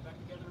put this shit back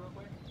together real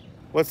quick?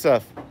 What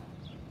stuff?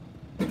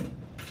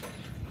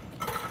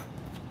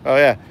 Oh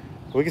yeah,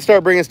 we can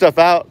start bringing stuff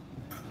out.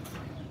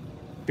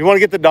 You want to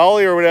get the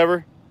dolly or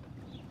whatever?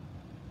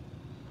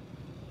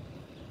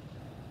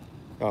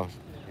 Oh,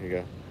 here you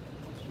go.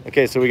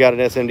 Okay, so we got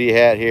an SMD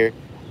hat here.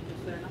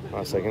 Hold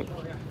on a second.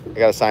 I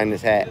gotta sign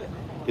this hat.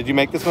 Did you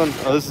make this one?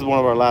 Oh, this is one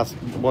of our last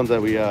ones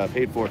that we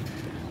paid for.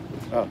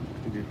 Oh,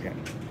 yeah.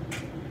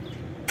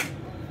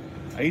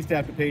 I used to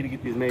have to pay to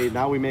get these made.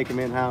 Now we make them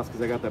in-house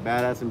because I got that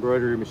badass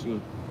embroidery machine.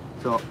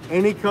 So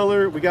any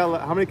color, we got,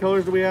 how many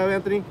colors do we have,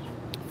 Anthony?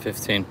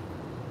 15.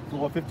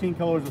 So 15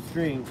 colors of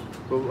string.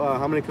 But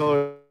how many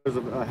colors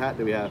of hat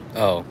do we have?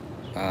 Oh,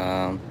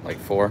 like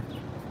 4.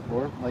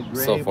 4? Like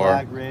gray, So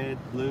far. black, red,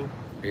 blue?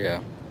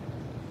 Yeah.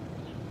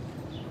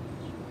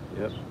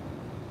 Yep.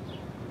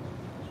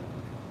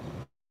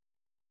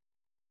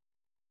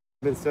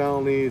 Been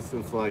selling these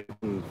since like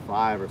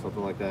 5 or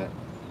something like that.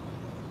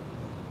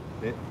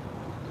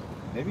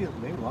 Maybe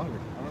longer.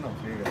 I don't know.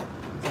 Here you go.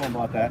 Someone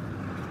bought that.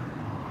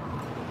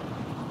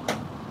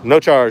 No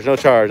charge.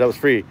 That was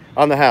free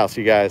on the house,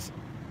 you guys.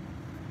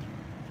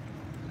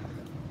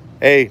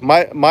 Hey,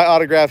 my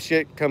autograph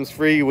shit comes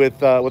free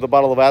with a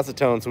bottle of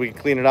acetone, so we can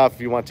clean it off if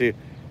you want to.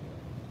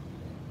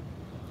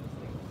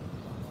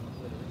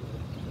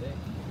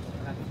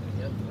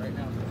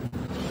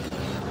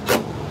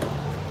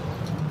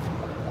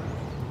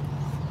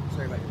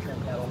 Sorry about your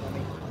trim panel,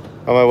 homie.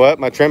 Oh, my what?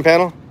 My trim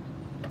panel?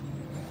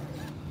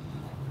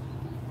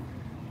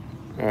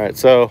 All right,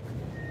 so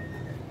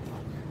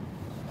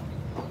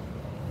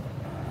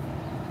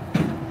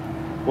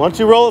why don't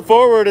you roll it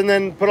forward and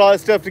then put all that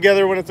stuff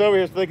together when it's over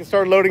here so they can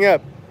start loading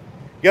up.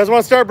 You guys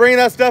want to start bringing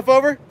that stuff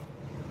over?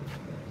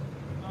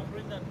 I'll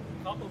bring that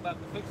couple back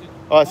to fix it.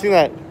 Oh, I seen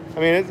that. I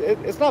mean,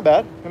 it's not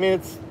bad. I mean,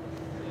 it's.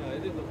 Yeah,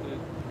 it did look good.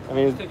 I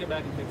mean, Just take it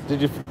back and fix it.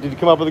 did you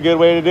come up with a good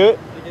way to do it?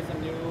 They get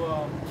some new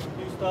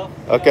stuff.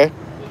 Okay.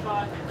 Just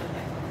try.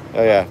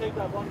 Oh yeah, Take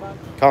that one back.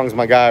 Kong's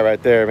my guy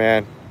right there,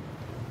 man.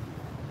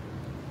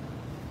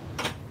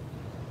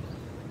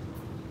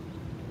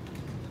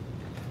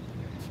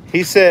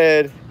 He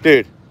said,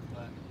 dude,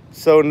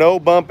 so no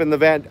bump in the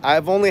van.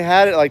 I've only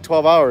had it like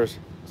 12 hours.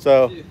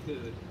 So, Dude.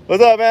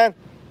 what's up, man?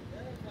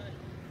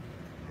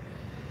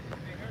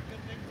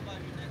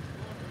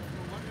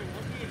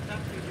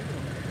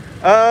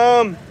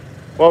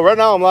 Well, right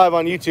now I'm live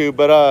on YouTube,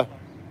 but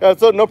yeah,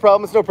 so no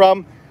problem. It's no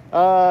problem.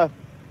 I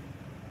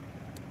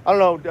don't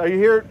know. Are you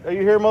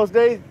here most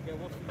days?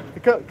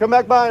 Come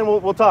back by and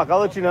we'll talk.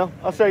 I'll let you know.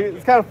 I'll show you.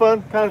 It's kind of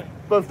fun stuff.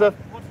 What's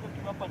looking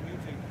up on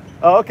YouTube?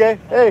 Oh, okay.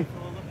 Hey. So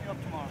we'll look you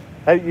up tomorrow.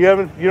 Hey, you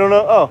don't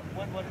know? Oh.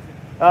 What is it?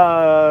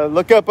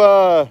 Look up,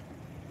 well,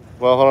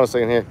 hold on a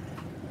second here. Do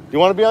you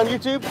want to be on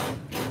YouTube?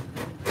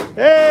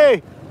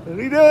 Hey, what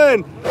are you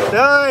doing?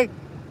 Hi.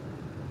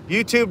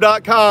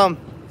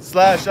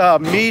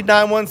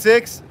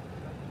 YouTube.com/Mead916.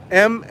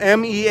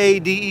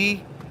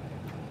 MEADE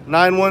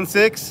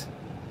 916.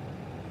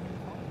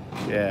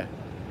 Yeah.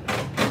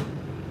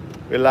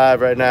 We're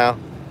live right now.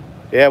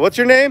 Yeah, what's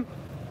your name?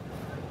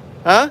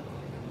 Huh?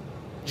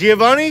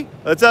 Giovanni?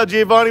 What's up,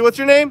 Giovanni? What's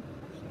your name?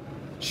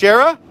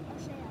 Shara?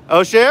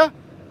 Oh, Shara?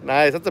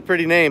 Nice. That's a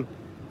pretty name.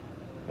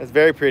 That's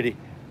very pretty.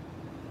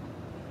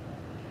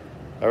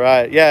 All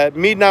right. Yeah,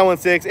 MEADE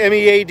 916.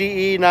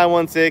 MEADE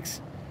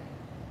 916.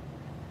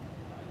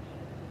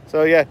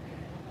 So yeah,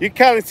 you can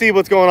kind of see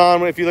what's going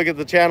on if you look at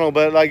the channel.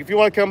 But like, if you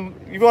want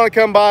to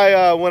come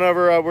by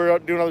whenever we're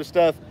doing other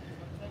stuff.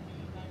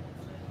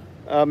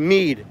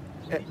 MEADE,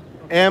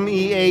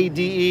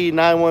 MEADE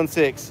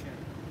 916.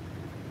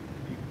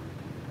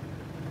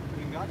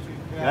 We got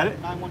you. Got it?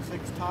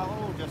 916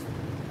 Tahoe, just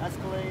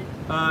Escalade.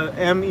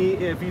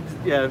 MEADE.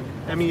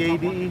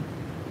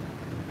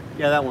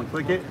 Yeah, that one.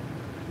 Click it.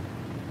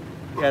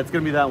 Yeah, it's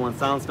gonna be that one.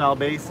 Sound style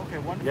bass. Okay,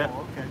 wonderful. Yep.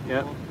 Okay.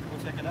 Yep.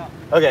 We'll check it out.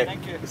 Okay.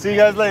 Thank you. See you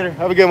guys later.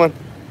 Have a good one.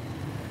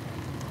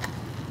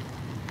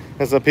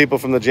 There's some people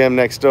from the gym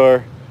next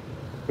door.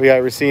 We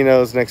got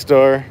Racino's next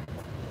door.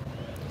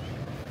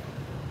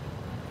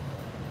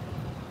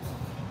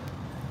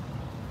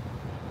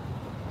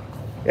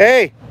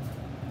 Hey,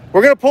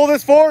 we're gonna pull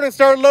this forward and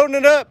start loading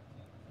it up.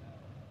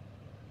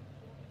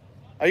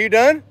 Are you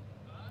done?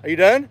 Are you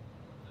done?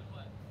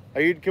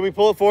 Can we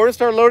pull it forward and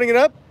start loading it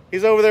up?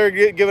 He's over there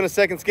giving a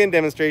second skin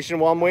demonstration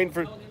while I'm waiting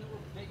for. You're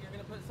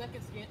gonna put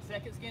second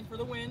skin for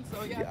the win.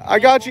 So yeah. I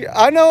got you.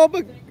 I know,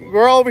 but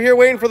we're all over here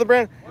waiting for the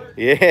brand.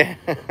 Yeah.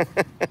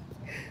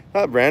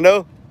 Not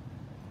Brando.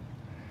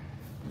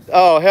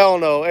 Oh, hell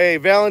no. Hey,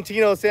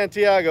 Valentino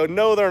Santiago.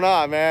 No, they're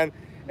not, man.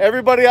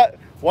 Everybody,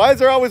 why is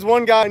there always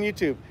one guy on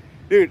YouTube?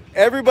 Dude,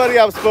 everybody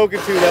I've spoken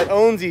to that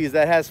owns these,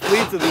 that has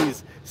fleets of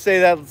these, say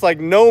that it's like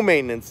no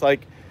maintenance.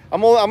 Like,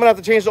 I'm gonna have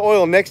to change the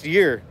oil next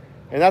year.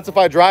 And that's if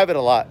I drive it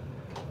a lot.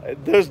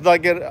 There's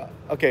like,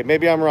 okay,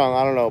 maybe I'm wrong.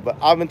 I don't know. But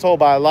I've been told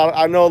by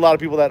I know a lot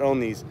of people that own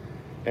these.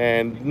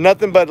 And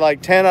nothing but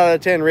like 10 out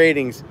of 10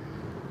 ratings.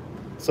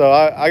 So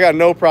I got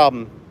no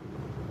problem.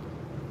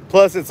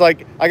 Plus, it's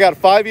like, I got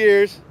 5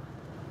 years.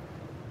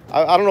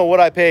 I don't know what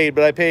I paid,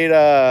 but I paid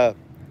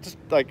just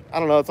like, I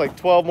don't know, it's like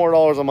 $12 more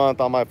a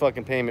month on my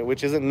fucking payment,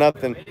 which isn't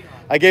nothing.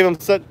 I gave him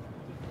such,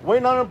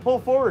 waiting on him to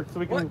pull forward so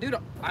we can. What, dude?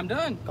 I'm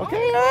done. Okay,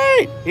 all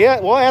right. Yeah,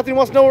 well, Anthony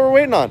wants to know what we're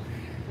waiting on.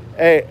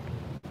 Hey,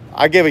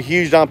 I gave a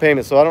huge down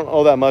payment, so I don't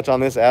owe that much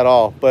on this at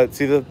all. But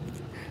see, I'm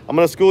going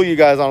to school you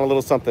guys on a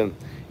little something.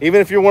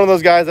 Even if you're one of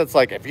those guys that's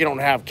like, if you don't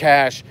have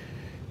cash,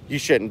 you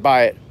shouldn't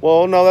buy it.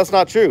 Well, no, that's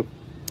not true,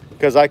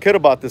 because I could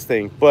have bought this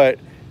thing. But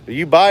if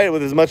you buy it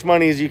with as much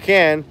money as you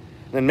can,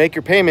 then make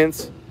your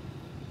payments,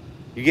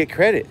 you get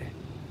credit.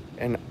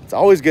 And it's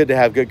always good to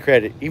have good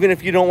credit, even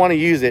if you don't want to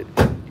use it.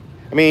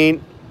 I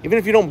mean, even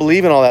if you don't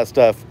believe in all that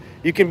stuff,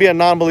 you can be a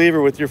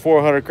non-believer with your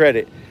 400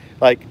 credit.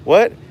 Like,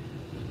 what?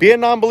 Be a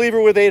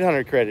non-believer with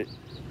 800 credit.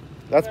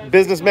 That's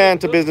businessman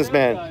to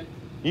businessman.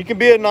 You can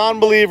be a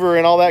non-believer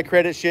in all that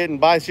credit shit and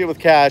buy shit with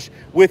cash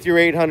with your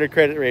 800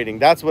 credit rating.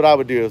 That's what I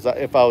would do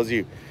if I was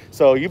you.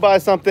 So you buy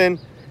something,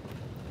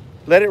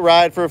 let it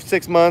ride for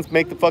 6 months,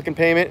 make the fucking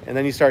payment, and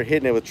then you start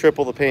hitting it with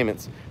triple the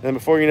payments. And then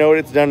before you know it,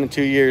 it's done in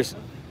 2 years.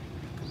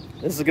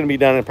 This is going to be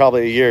done in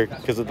probably a year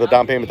because of the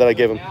down payment that I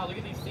give him. Now, look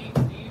at these seats,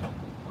 Steve.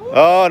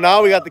 Oh,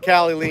 now we got the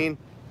Cali lean.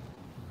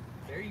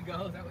 There you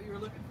go. Is that what you were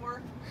looking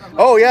for?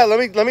 Oh yeah, let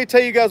me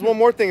tell you guys one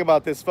more thing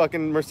about this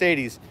fucking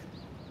Mercedes.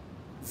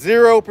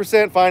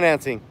 0%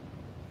 financing.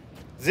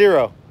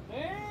 0.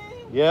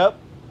 Yep,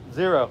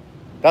 0.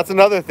 That's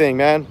another thing,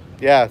 man.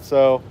 Yeah,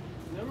 so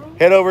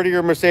head over to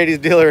your Mercedes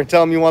dealer and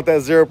tell them you want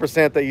that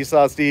 0% that you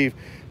saw Steve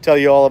tell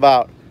you all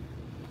about.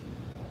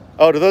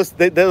 Oh, do those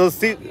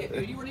seats?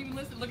 Dude, you weren't even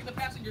listening. Look at the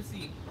passenger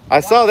seat. I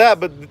saw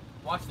that, but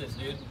Watch this,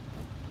 dude.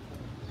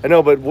 I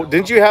know, but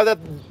didn't you have that?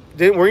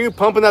 Were you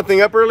pumping that thing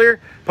up earlier?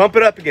 Pump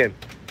it up again.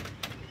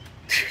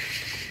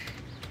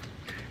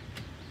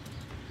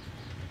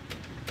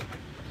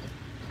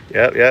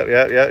 Yep.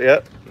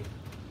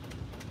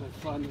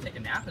 Take a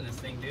nap in this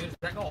thing, dude. Does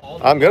that go all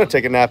the I'm way gonna down?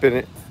 take a nap in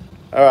it.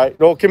 All right.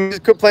 Well, can we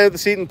just quit playing with the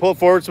seat and pull it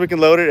forward so we can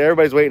load it?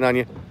 Everybody's waiting on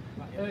you.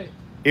 Hey,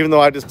 Even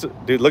though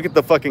dude, look at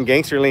the fucking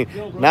gangster lean.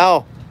 yo, bro.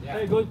 Now,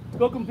 Hey,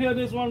 go compare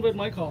this one with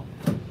my car.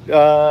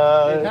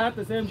 It had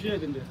the same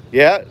shit in there.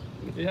 yeah,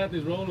 It had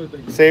this roller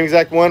thing. same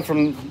exact one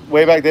from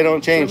way back. They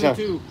don't change, huh?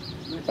 72.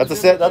 That's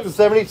a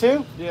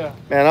 72. Yeah.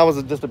 Man, I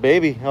was just a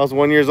baby. I was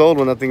 1 year old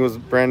when that thing was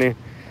brand new.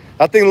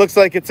 That thing looks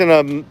like it's in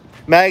a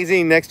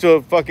magazine next to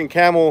a fucking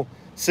Camel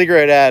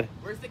cigarette ad.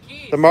 Where's the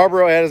keys? The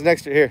Marlboro ad is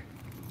next to here.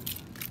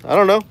 I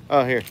don't know.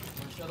 Oh, here.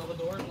 Wanna shut all the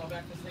doors and I'll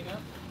back this thing up?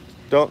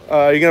 Don't.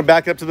 Are you gonna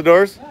back up to the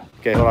doors? Yeah.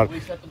 Okay, hold on. Will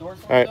you shut the doors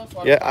for All me, right. though,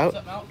 so I Yeah. can put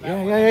something out?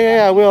 That way?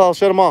 Yeah. I will. I'll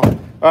shut them all. All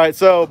right.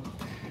 So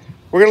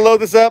we're gonna load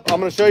this up. I'm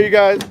gonna show you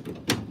guys.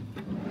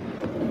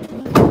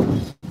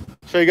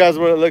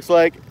 What it looks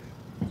like,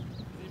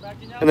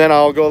 and then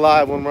I'll go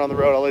live when we're on the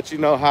road. I'll let you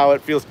know how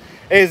it feels.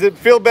 Hey, does it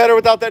feel better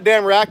without that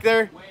damn rack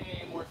there?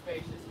 Way more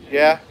spacious, dude.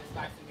 Yeah. It's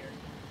nice in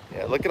here.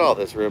 Yeah. Look at all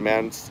this room,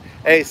 man.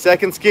 Hey,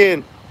 second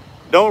skin.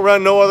 Don't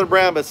run no other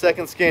brand but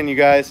Second Skin, you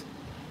guys.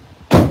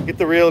 Get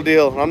the real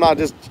deal. I'm not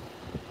just,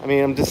 I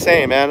mean, I'm just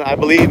saying, man. I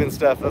believe in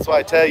stuff. That's why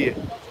I tell you.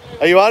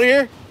 Are you out of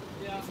here?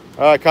 Yeah.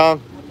 All right,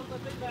 Kong.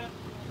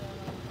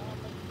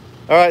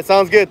 All right,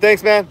 sounds good.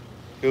 Thanks, man.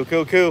 Cool,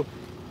 cool, cool.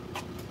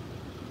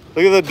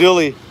 Look at the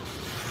dually.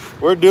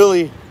 We're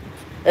dually.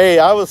 Hey,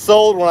 I was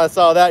sold when I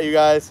saw that, you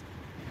guys.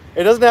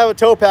 It doesn't have a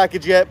tow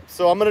package yet,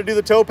 so I'm gonna do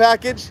the tow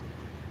package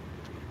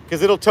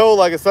because it'll tow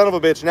like a son of a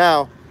bitch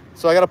now.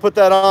 So I gotta put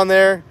that on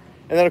there.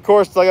 And then of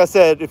course, like I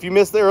said, if you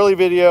missed the early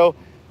video,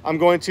 I'm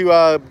going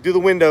to do the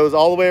windows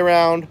all the way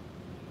around.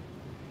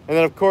 And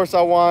then of course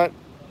I want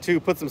to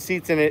put some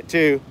seats in it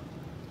too.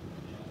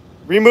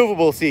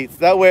 Removable seats.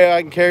 That way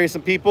I can carry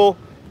some people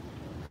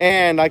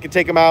and I can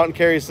take them out and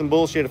carry some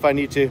bullshit if I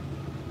need to.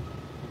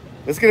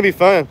 It's gonna be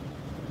fun.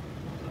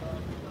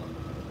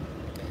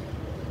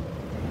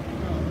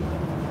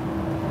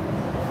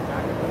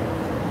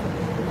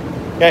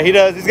 Yeah, he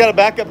does. He's got a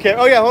backup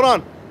camera. Oh yeah, hold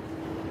on.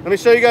 Let me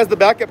show you guys the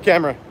backup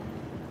camera.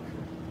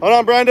 Hold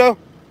on, Brando.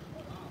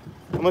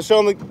 I'm gonna show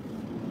him the,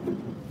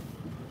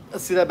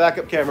 let's see that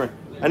backup camera.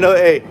 I know,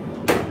 hey,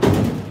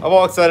 I'm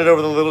all excited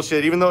over the little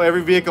shit, even though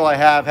every vehicle I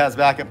have has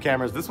backup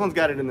cameras. This one's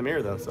got it in the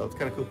mirror though, so it's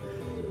kind of cool.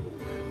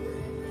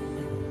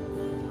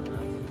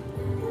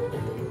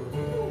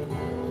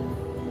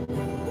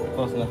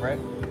 Close enough, right?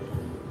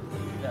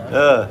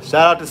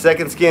 Shout out to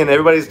Second Skin.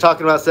 Everybody's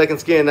talking about Second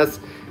Skin. That's,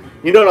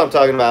 you know what I'm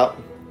talking about.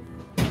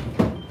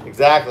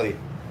 Exactly.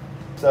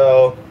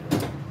 So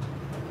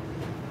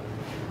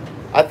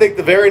I think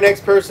the very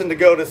next person to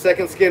go to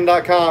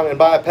secondskin.com and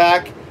buy a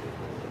pack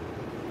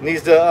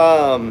needs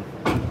to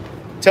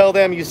tell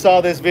them you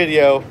saw this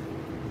video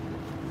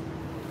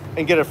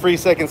and get a free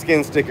Second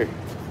Skin sticker.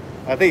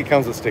 I think it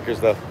comes with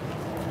stickers though,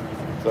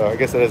 so I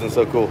guess that isn't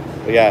so cool.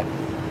 But yeah,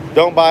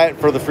 don't buy it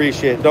for the free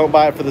shit. Don't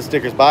buy it for the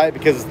stickers. Buy it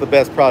because it's the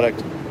best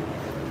product.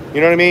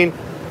 You know what I mean?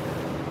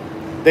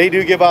 They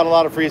do give out a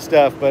lot of free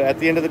stuff, but at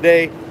the end of the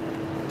day,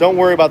 don't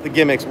worry about the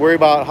gimmicks. Worry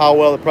about how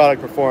well the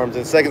product performs,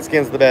 and Second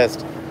Skin's the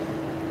best.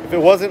 If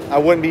it wasn't, I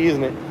wouldn't be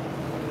using it.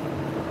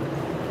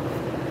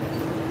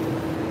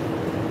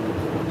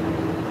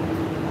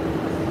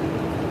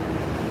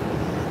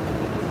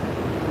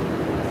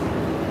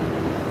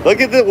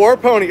 Look at the War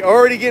Pony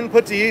already getting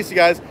put to use, you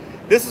guys.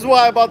 This is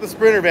why I bought the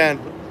Sprinter van.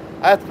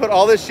 I have to put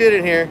all this shit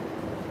in here.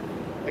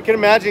 I can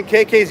imagine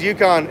KK's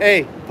Yukon.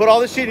 Hey, put all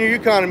this shit in your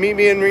Yukon and meet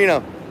me in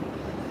Reno.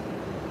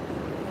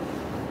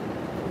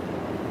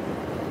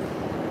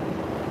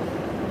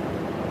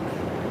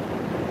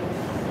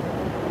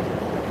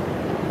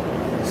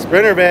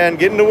 Sprinter van,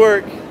 getting to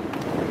work.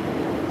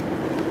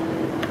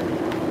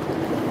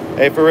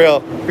 Hey, for real,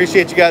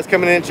 appreciate you guys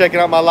coming in, checking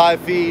out my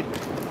live feed.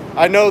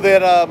 I know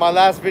that my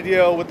last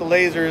video with the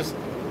lasers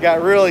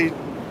got really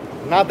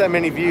not that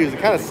many views. It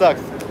kind of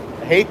sucks.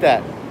 I hate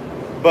that.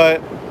 But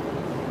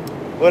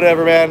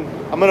whatever, man.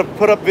 I'm gonna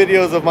put up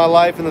videos of my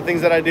life and the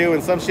things that I do,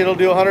 and some shit will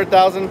do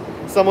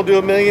 100,000, some will do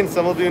 1 million,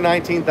 some will do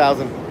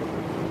 19,000.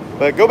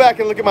 But go back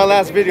and look at my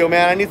last video,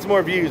 man. I need some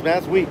more views, man.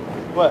 That's weak.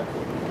 What?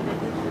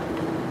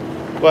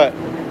 What?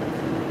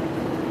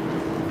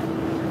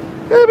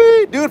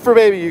 Baby, do it for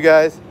baby, you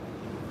guys.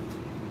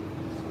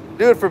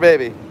 Do it for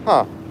baby,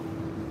 huh?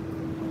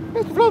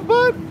 It's fluff,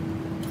 bud.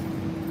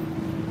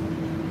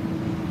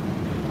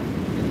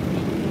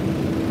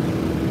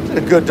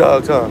 They're good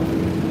dogs, huh?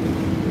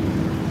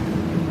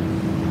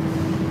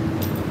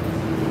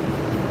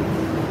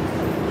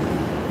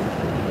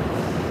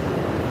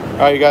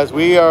 All right, you guys,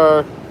 we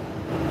are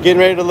getting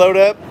ready to load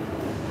up.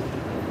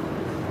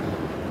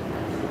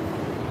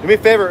 Do me a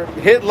favor,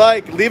 hit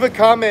like, leave a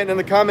comment in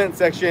the comment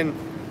section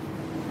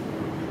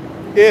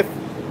if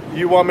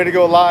you want me to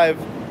go live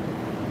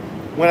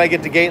when I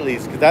get to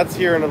Gately's, because that's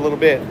here in a little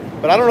bit.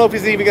 But I don't know if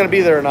he's even going to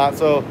be there or not,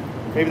 so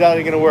maybe that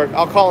ain't going to work.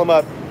 I'll call him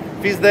up.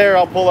 If he's there,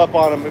 I'll pull up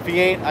on him. If he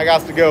ain't, I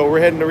got to go. We're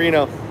heading to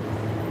Reno.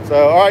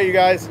 So, all right, you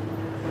guys,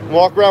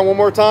 walk around one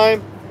more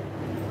time.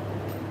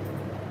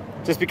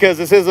 Just because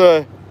this is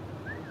a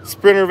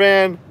Sprinter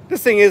van,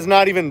 this thing is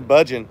not even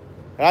budging.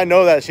 And I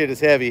know that shit is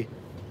heavy.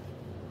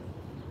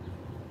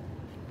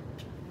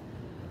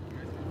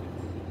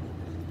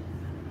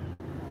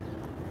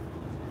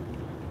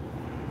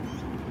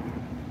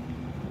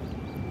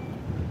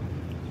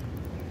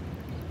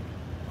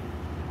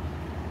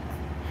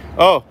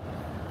 Oh,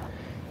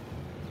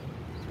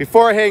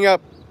 before I hang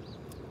up,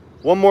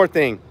 one more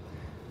thing.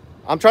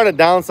 I'm trying to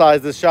downsize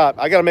this shop.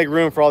 I got to make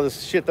room for all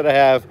this shit that I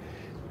have.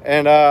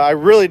 And I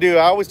really do.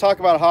 I always talk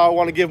about how I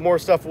want to give more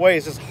stuff away.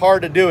 It's just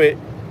hard to do it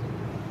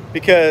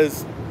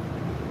because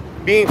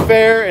being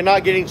fair and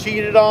not getting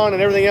cheated on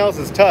and everything else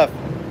is tough.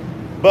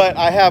 But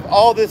I have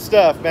all this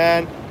stuff,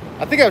 man.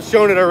 I think I've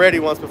shown it already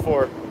once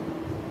before.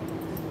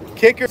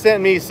 Kicker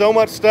sent me so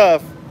much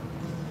stuff,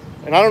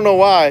 and I don't know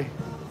why.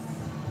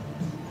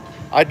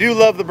 I do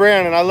love the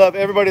brand and I love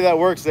everybody that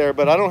works there,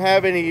 but I don't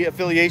have any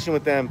affiliation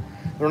with them.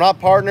 They're not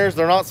partners,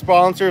 they're not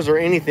sponsors or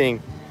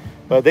anything.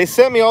 But they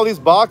sent me all these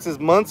boxes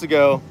months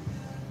ago.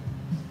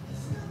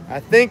 I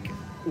think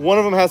one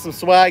of them has some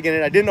swag in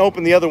it. I didn't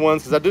open the other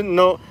ones because I didn't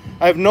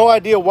I have no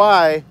idea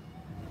why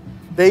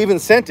they even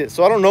sent it.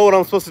 So I don't know what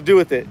I'm supposed to do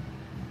with it.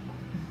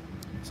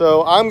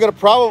 So I'm gonna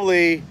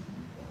probably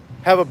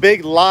have a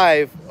big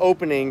live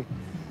opening.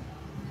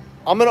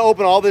 I'm gonna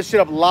open all this shit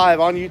up live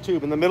on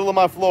YouTube in the middle of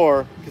my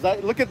floor, because I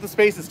look at the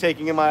space it's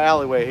taking in my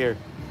alleyway here.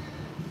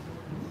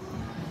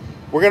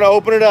 We're gonna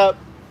open it up.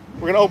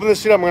 We're gonna open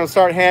this shit up. We're gonna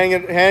start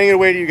handing it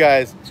away to you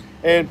guys.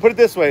 And put it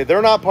this way,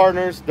 they're not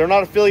partners. They're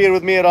not affiliated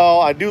with me at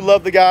all. I do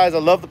love the guys. I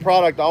love the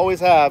product. I always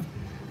have.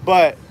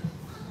 But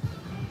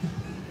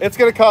it's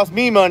gonna cost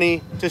me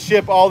money to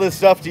ship all this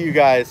stuff to you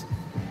guys,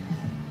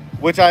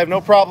 which I have no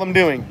problem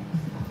doing.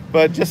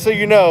 But just so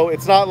you know,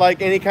 it's not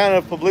like any kind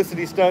of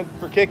publicity stunt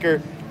for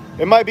Kicker.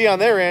 It might be on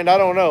their end, I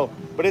don't know.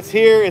 But it's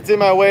here, it's in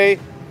my way,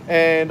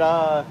 and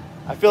I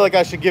feel like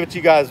I should give it to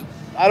you guys.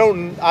 I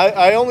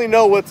only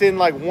know what's in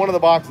like one of the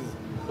boxes.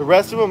 The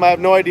rest of them I have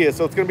no idea.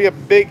 So it's gonna be a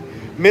big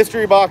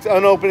mystery box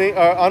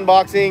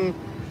unboxing,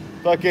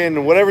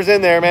 fucking whatever's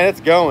in there, man,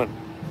 it's going.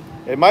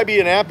 It might be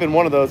an amp in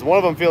one of those. One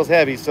of them feels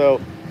heavy, so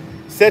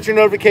set your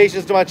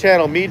notifications to my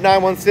channel,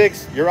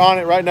 Mead916. You're on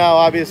it right now,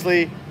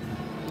 obviously.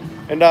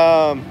 And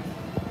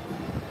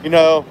you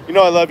know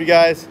I love you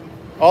guys.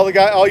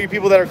 All you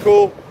people that are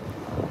cool,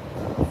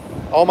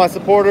 all my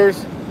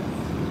supporters,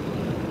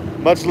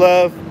 much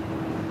love.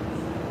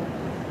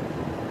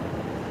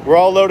 We're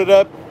all loaded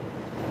up.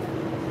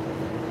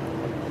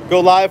 Go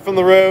live from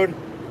the road.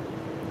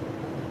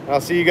 I'll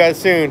see you guys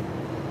soon.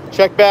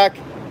 Check back.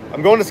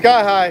 I'm going to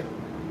Sky High.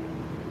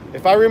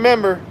 If I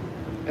remember,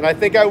 and I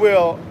think I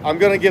will, I'm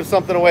gonna give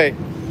something away.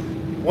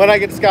 When I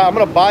get to Sky, I'm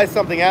gonna buy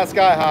something at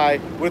Sky High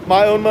with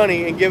my own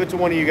money and give it to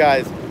one of you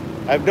guys.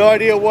 I have no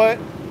idea what,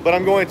 but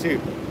I'm going to.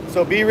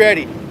 So be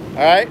ready,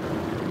 all right?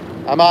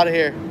 I'm out of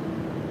here.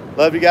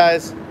 Love you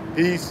guys.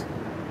 Peace.